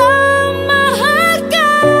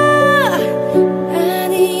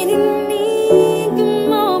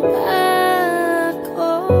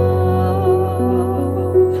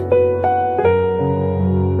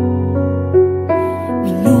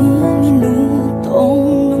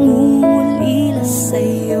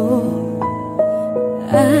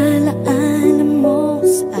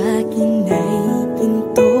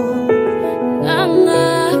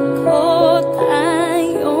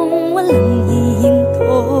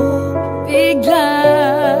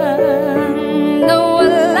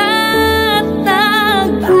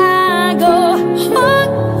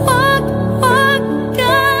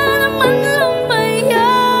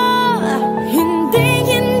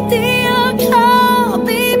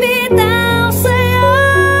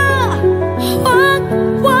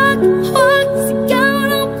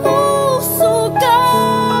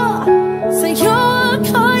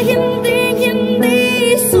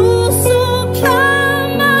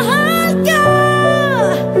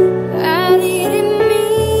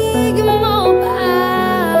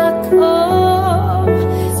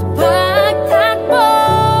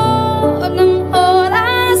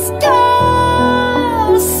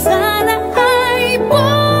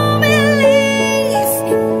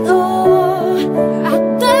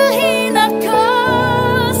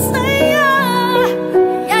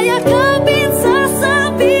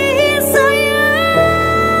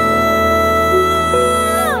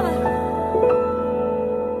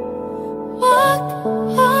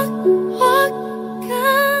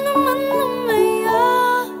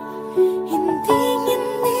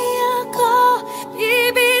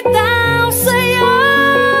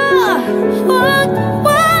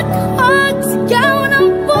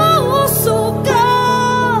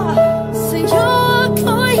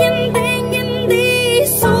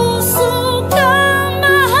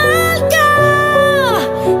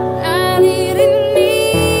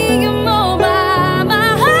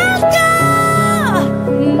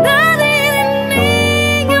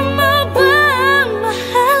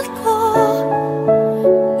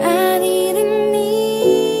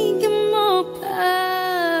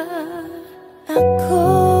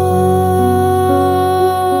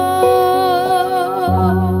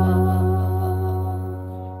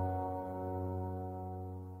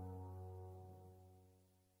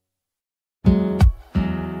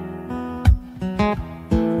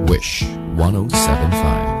 Wish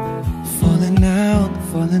 1075. Falling out,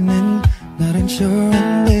 falling in, not unsure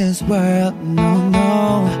in this world, no,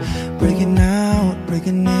 no. Breaking out,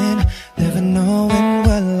 breaking in, never knowing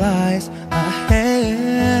what lies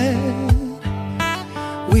ahead.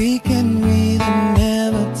 We can really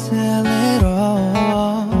never tell it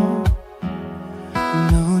all,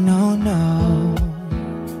 no, no, no.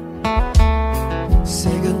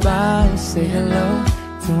 Say goodbye, say hello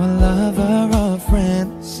to a lover or a friend.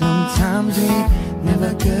 Sometimes we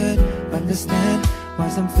never could understand why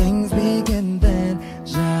some things begin then,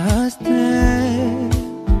 just then.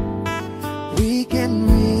 We can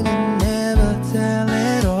really never tell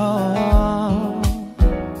it all,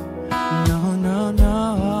 no, no,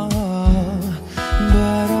 no.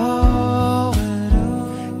 But oh,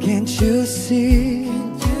 can't you see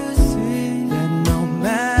that no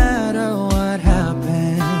matter what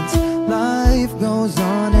happens, life goes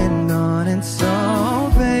on, and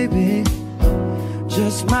so baby,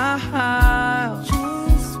 just smile,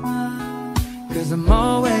 'cause I'm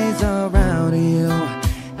always around you,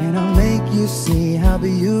 and I'll make you see how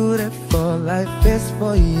beautiful life is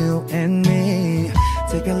for you and me.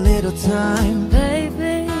 Take a little time,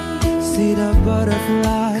 baby, see the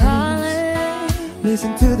butterflies, calling,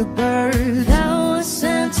 listen to the birds that was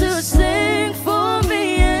sent to sing for me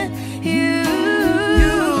and you.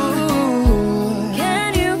 Can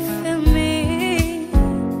you feel me?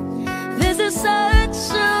 This is such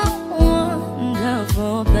a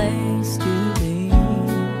wonderful place to be.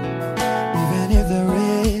 Even if there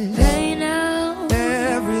is Right now,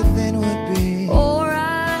 everything would be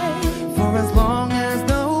alright. for as long as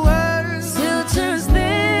the world Still turns,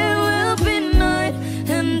 there will be night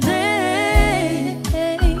and day.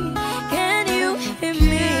 Can you hear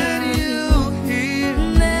me?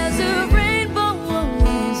 There's a rainbow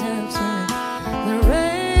always outside the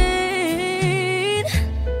rain.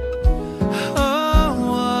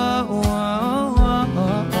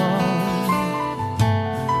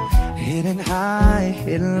 Hidden high,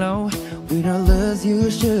 hidden low, we don't lose,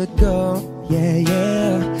 you should go. Yeah,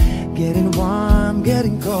 yeah. Getting warm,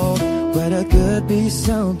 getting cold, weather could be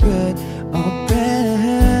so good or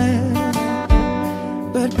bad.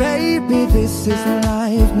 But baby, this is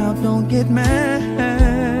life, now don't get mad.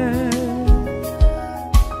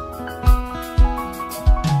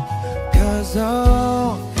 Cause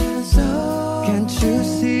oh, can't you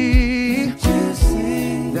see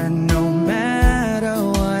that no matter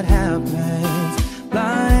what happens,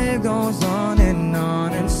 life goes on,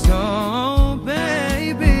 and so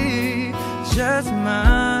baby, just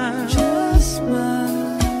smile,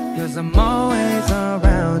 'cause I'm always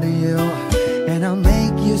around you, and I'll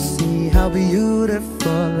make you see how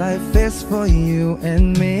beautiful life is for you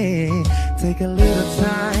and me. Take a little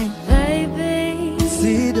time, Baby,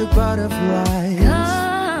 see the butterflies,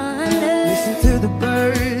 calling, listen to the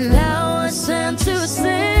birds that was sent to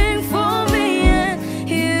sing for me and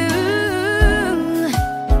you.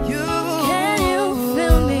 Can you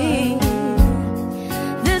feel me?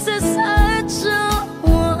 This is such a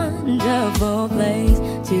wonderful place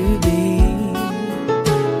to be.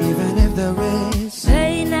 Even if there is,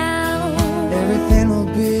 Say now, everything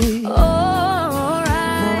will be for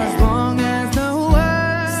alright. as long as the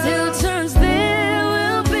world Still turns, there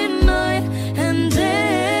will be night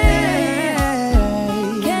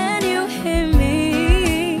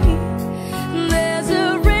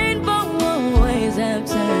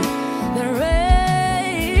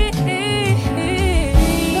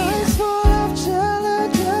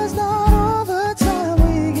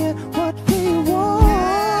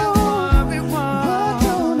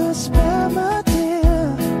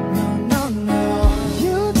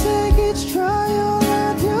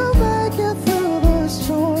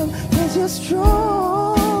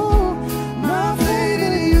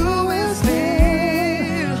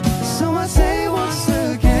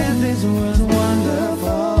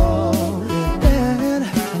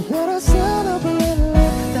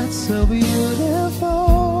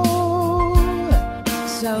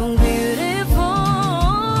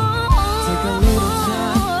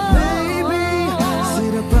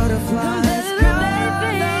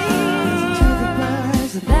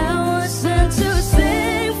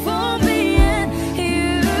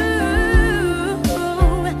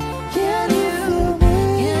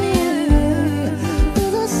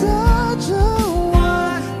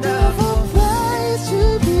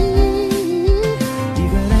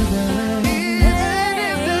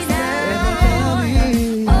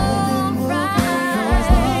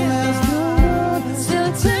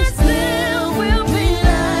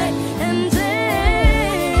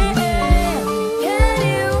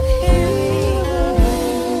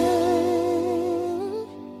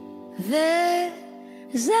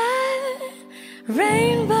that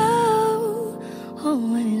rainbow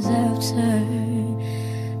always after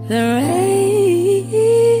the rain?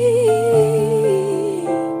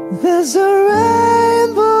 There's a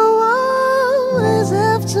rainbow always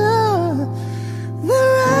after the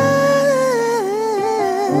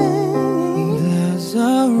rain. There's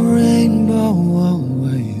a rainbow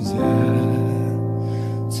always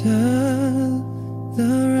after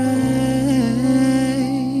the rain.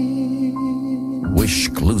 Wish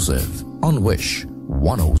exclusive on Wish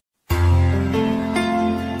 10.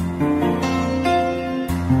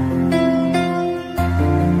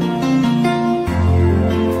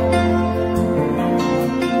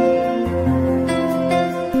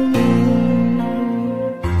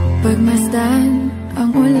 Pagmasdan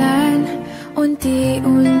ang ulan,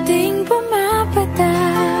 unti-unting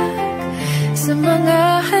pumapatak sa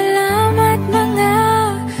mga halaman at mga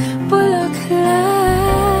bulaklak.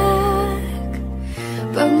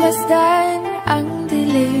 Pagmasdan ang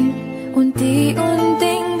dilim,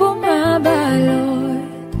 unti-unting bumabalot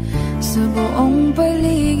sa buong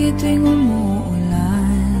paligid tuwing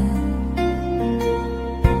umuulan.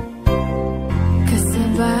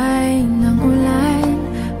 Kasabay ng ulan,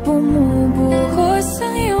 bumubuhos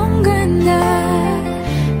ang iyong ganda,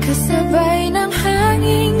 kasabay ng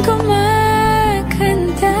hangin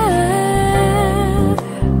kumakanta.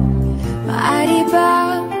 Maaari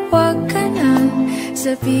bang huwag ka nang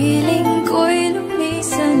sa piling ko'y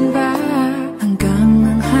lumisan ba, hanggang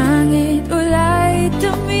ang hangin ulay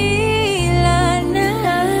tumila na.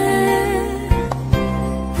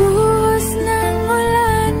 Buhos ng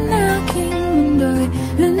ulan, aking mundo'y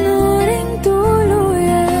lunuring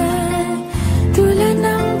tuluyan. Tulad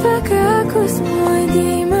ng pagkakos mo'y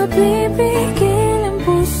di mapipigil ang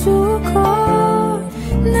puso ko.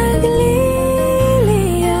 Nagliliyab,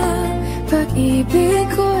 pag-ibig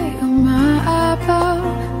ko'y umaapaw,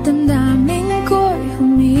 damdamin ko'y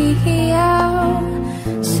humihiyaw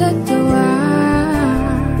sa tuwa.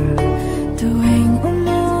 Tuwing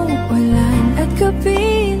umuulan at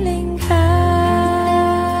kapiling ka,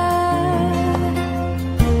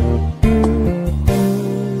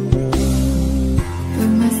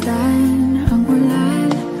 pagmasdan ang ulan,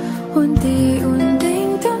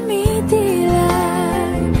 unti-unting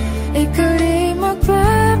tumitilay. Ikaw rin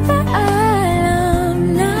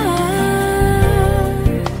magpapaalam na.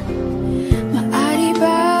 Maari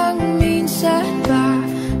bang minsan ba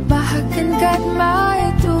bahagan ka't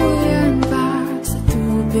maituyan pa, sa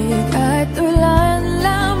tubig at ulan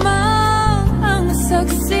lamang ang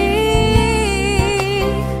saksi?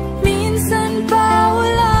 Minsan pa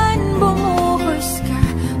ulan, bumuhos ka,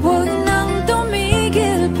 huwag nang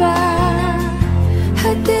tumigil pa.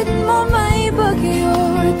 Hatid mo may bagyo,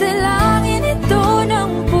 dalangin ito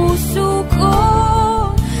ng puso ko.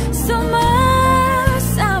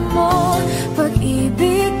 Sumasamo,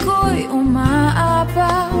 pag-ibig ko'y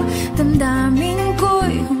umaapaw, damdamin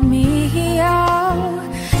ko'y humihiyaw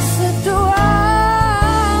sa tuwa.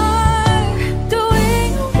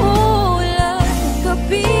 Tuwing umuulan,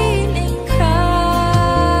 kapiling ka.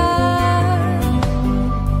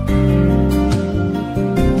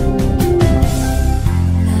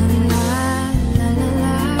 La la la la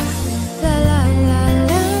la, la la la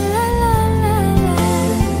la la la la,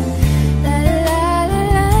 la la la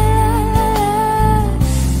la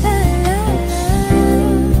la la.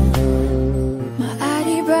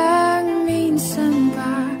 Maari bang minsan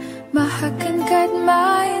ba mahagan ka't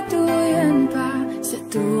maituyan pa, sa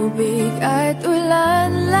tubig at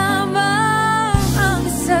ulan lamang ang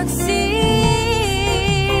saksi?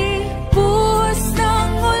 Buhos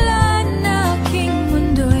ng ulan, aking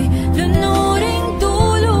mundo'y lunuring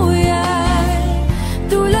tuluyan.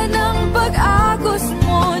 Tulad ng pag-agos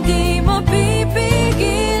mo, di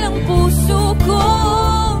mapipigil ang puso ko.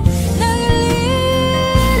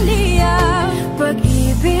 Nagliliyab,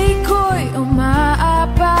 pag-ibig ko'y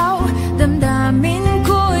umaapaw, damdamin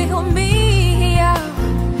ko'y humihiyaw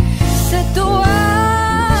sa tuwa.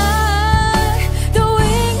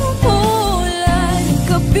 Tuwing umuulan,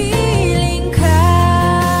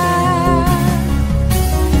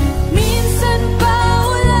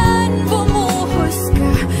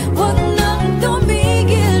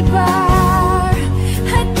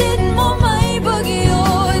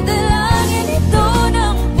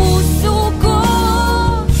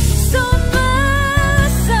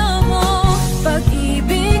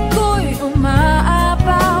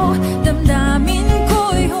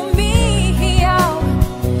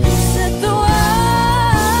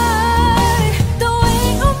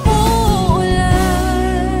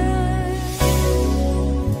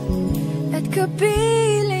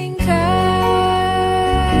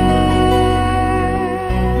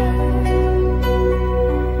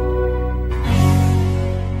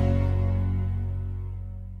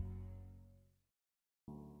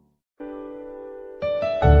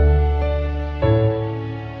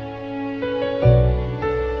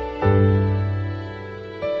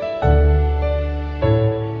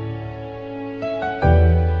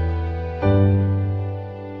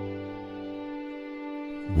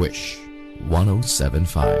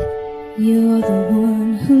 1075. You're the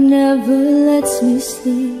one who never lets me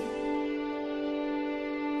sleep.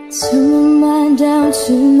 Turn my mind down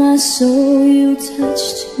to my soul, you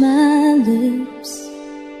touched my lips.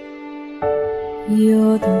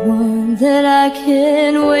 You're the one that I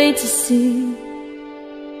can't wait to see.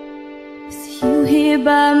 With you here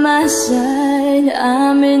by my side,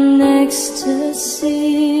 I'm in ecstasy.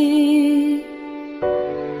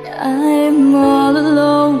 I'm all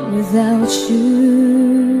alone without you.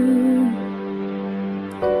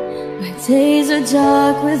 My days are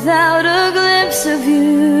dark without a glimpse of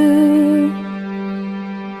you.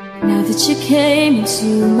 Now that you came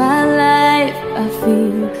into my life, I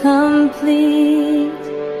feel complete.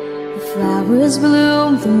 The flowers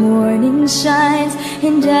bloom, the morning shines,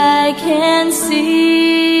 and I can see.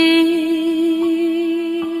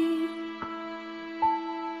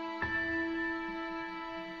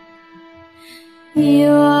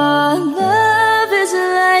 Your love is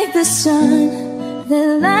like the sun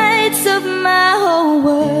that lights up my whole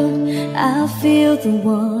world. I feel the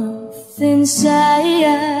warmth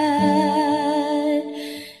inside.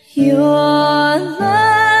 Your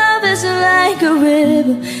love is like a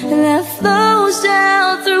river that flows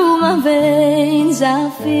down through my veins. I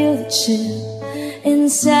feel the chill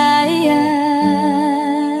inside.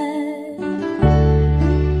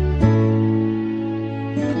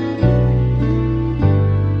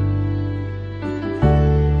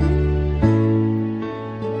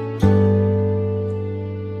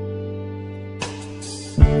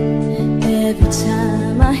 Every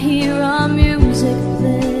time I hear our music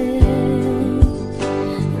play,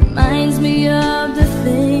 reminds me of the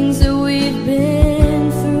things that we've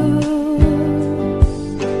been through.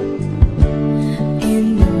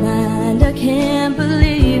 In my mind I can't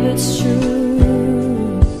believe it's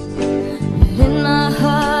true, but in my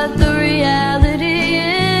heart the reality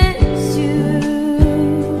is you.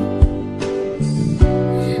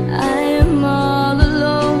 I am all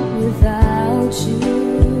alone without you.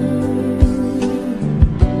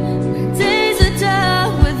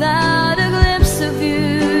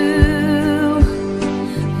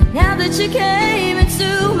 You came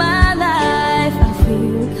into my life, I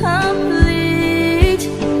feel complete.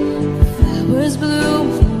 The flowers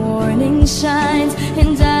bloom, the morning shines,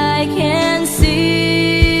 and I can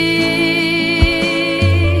see.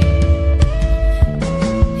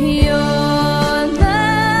 Your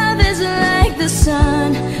love is like the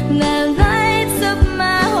sun that lights up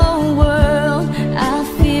my whole world. I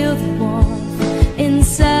feel the warmth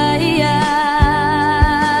inside.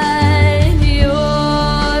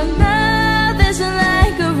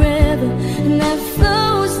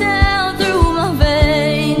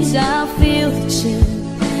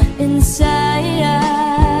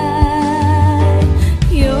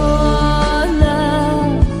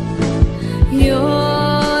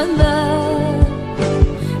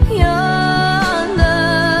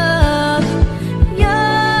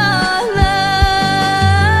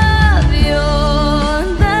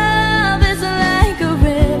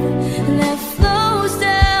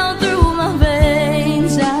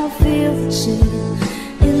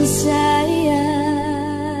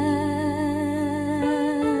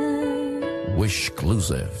 Wish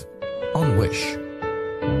exclusive on Wish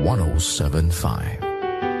 1075.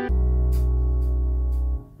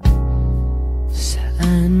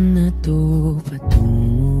 Saan na to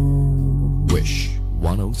patungo? Wish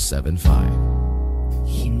 1075.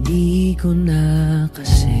 Hindi ko na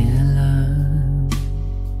kasi alam.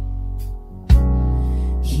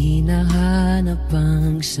 Hinahanap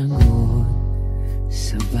ang sagot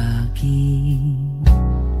sa bakit.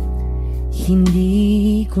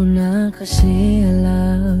 Hindi ko na kasi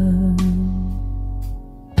alam.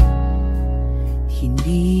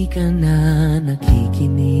 Hindi ka na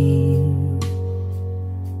nakikinig.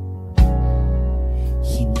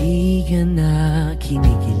 Hindi ka na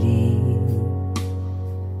kinikilig.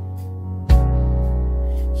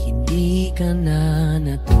 Hindi ka na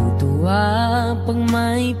natutuwa pag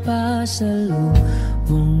may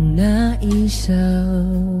pasalubong na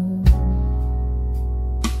isaw.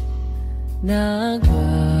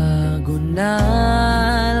 Nagbago na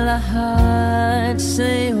lahat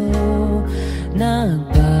sa'yo.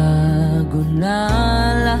 Nagbago na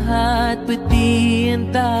lahat, pati yan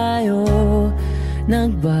tayo.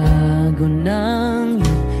 Nagbago ng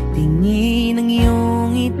iyong tingin, ang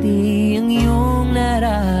iyong ngiti, ang iyong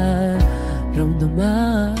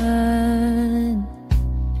nararamdaman.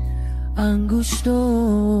 Ang gusto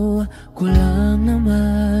ko lang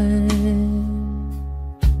naman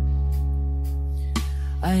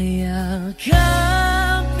ay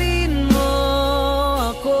yakapin mo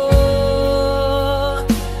ako,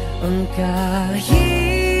 ang kahit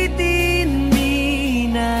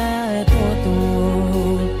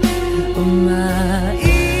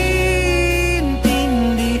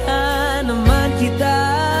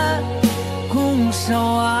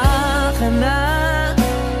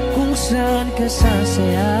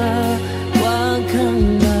sasaya. Huwag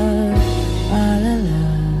kang mag-alala,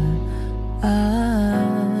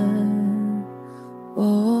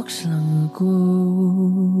 box lang ako.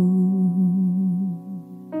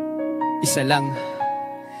 Isa lang,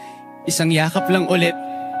 isang yakap lang ulit,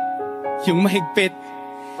 yung mahigpit,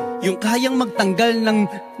 yung kayang magtanggal ng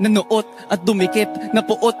nanuot at dumikit, na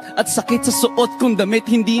puot at sakit sa suot kong damit.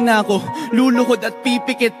 Hindi na ako luluhod at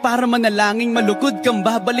pipikit para manalangin malugod kang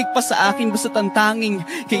babalik pa sa akin. Basta't ang tanging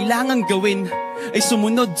kailangan gawin ay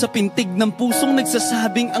sumunod sa pintig ng pusong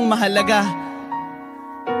nagsasabing ang mahalaga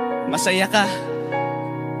masaya ka.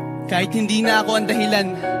 Kahit hindi na ako ang dahilan,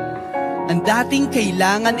 ang dating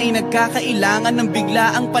kailangan ay nagkakailangan ng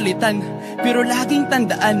biglaang palitan. Pero laging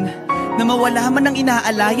tandaan na mawala man ang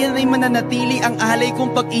inaalayan ay mananatili ang alay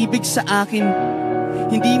kong pag-ibig sa akin.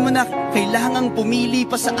 Hindi mo na kailangang pumili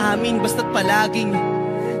pa sa amin, basta't palaging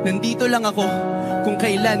nandito lang ako kung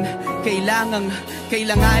kailan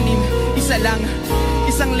kailanganin. Isa lang,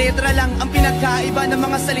 isang letra lang ang pinagkaiba ng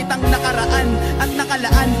mga salitang nakaraan at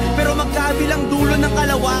nakalaan. Pero magkabilang dulo ng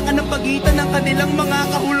kalawakan ng pagitan ng kanilang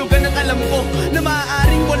mga kahulugan. At alam ko na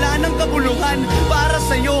maaaring wala ng kabuluhan para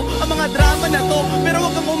sa'yo ang mga drama na to. Pero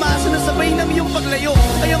huwag kang umasa na sabay ng iyong paglayo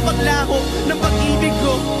ay ang paglaho ng pag-ibig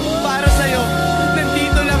ko para sa'yo.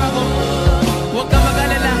 Nandito lang ako, huwag kang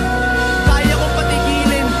mag-alala. Kaya kong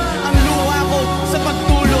patigilin ang luha ko sa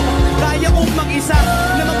pagtulo. Kaya kong mag-isa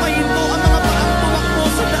na mapahinto ang mga paang tumakbo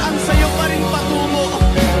sa daan sa'yo pa rin patungo.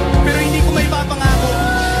 Pero hindi ko may papangako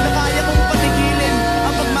na kaya kong patigilin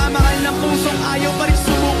ang pagmamahal ng pusong ayaw pa rin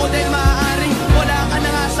sumuko. Dahil maaaring wala ka na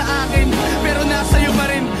nga sa akin, pero nasa'yo pa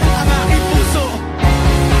rin ang aking puso.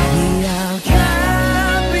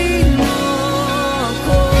 Yakapin mo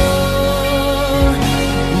ako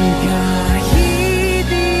kahit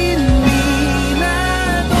hindi na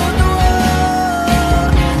totoo.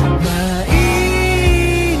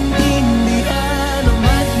 Maintindihan o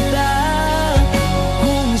makita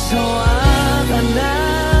kung sawa ka na,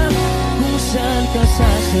 kung saan ka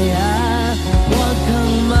sasaya. Huwag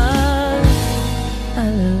kang mag-alala,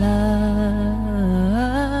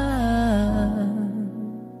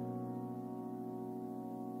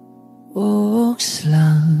 box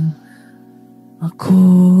lang ako.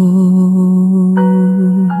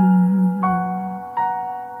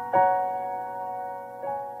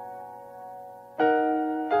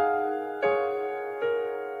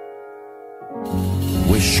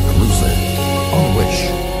 Wish Cruiser on Wish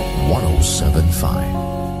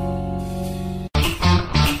 107.5.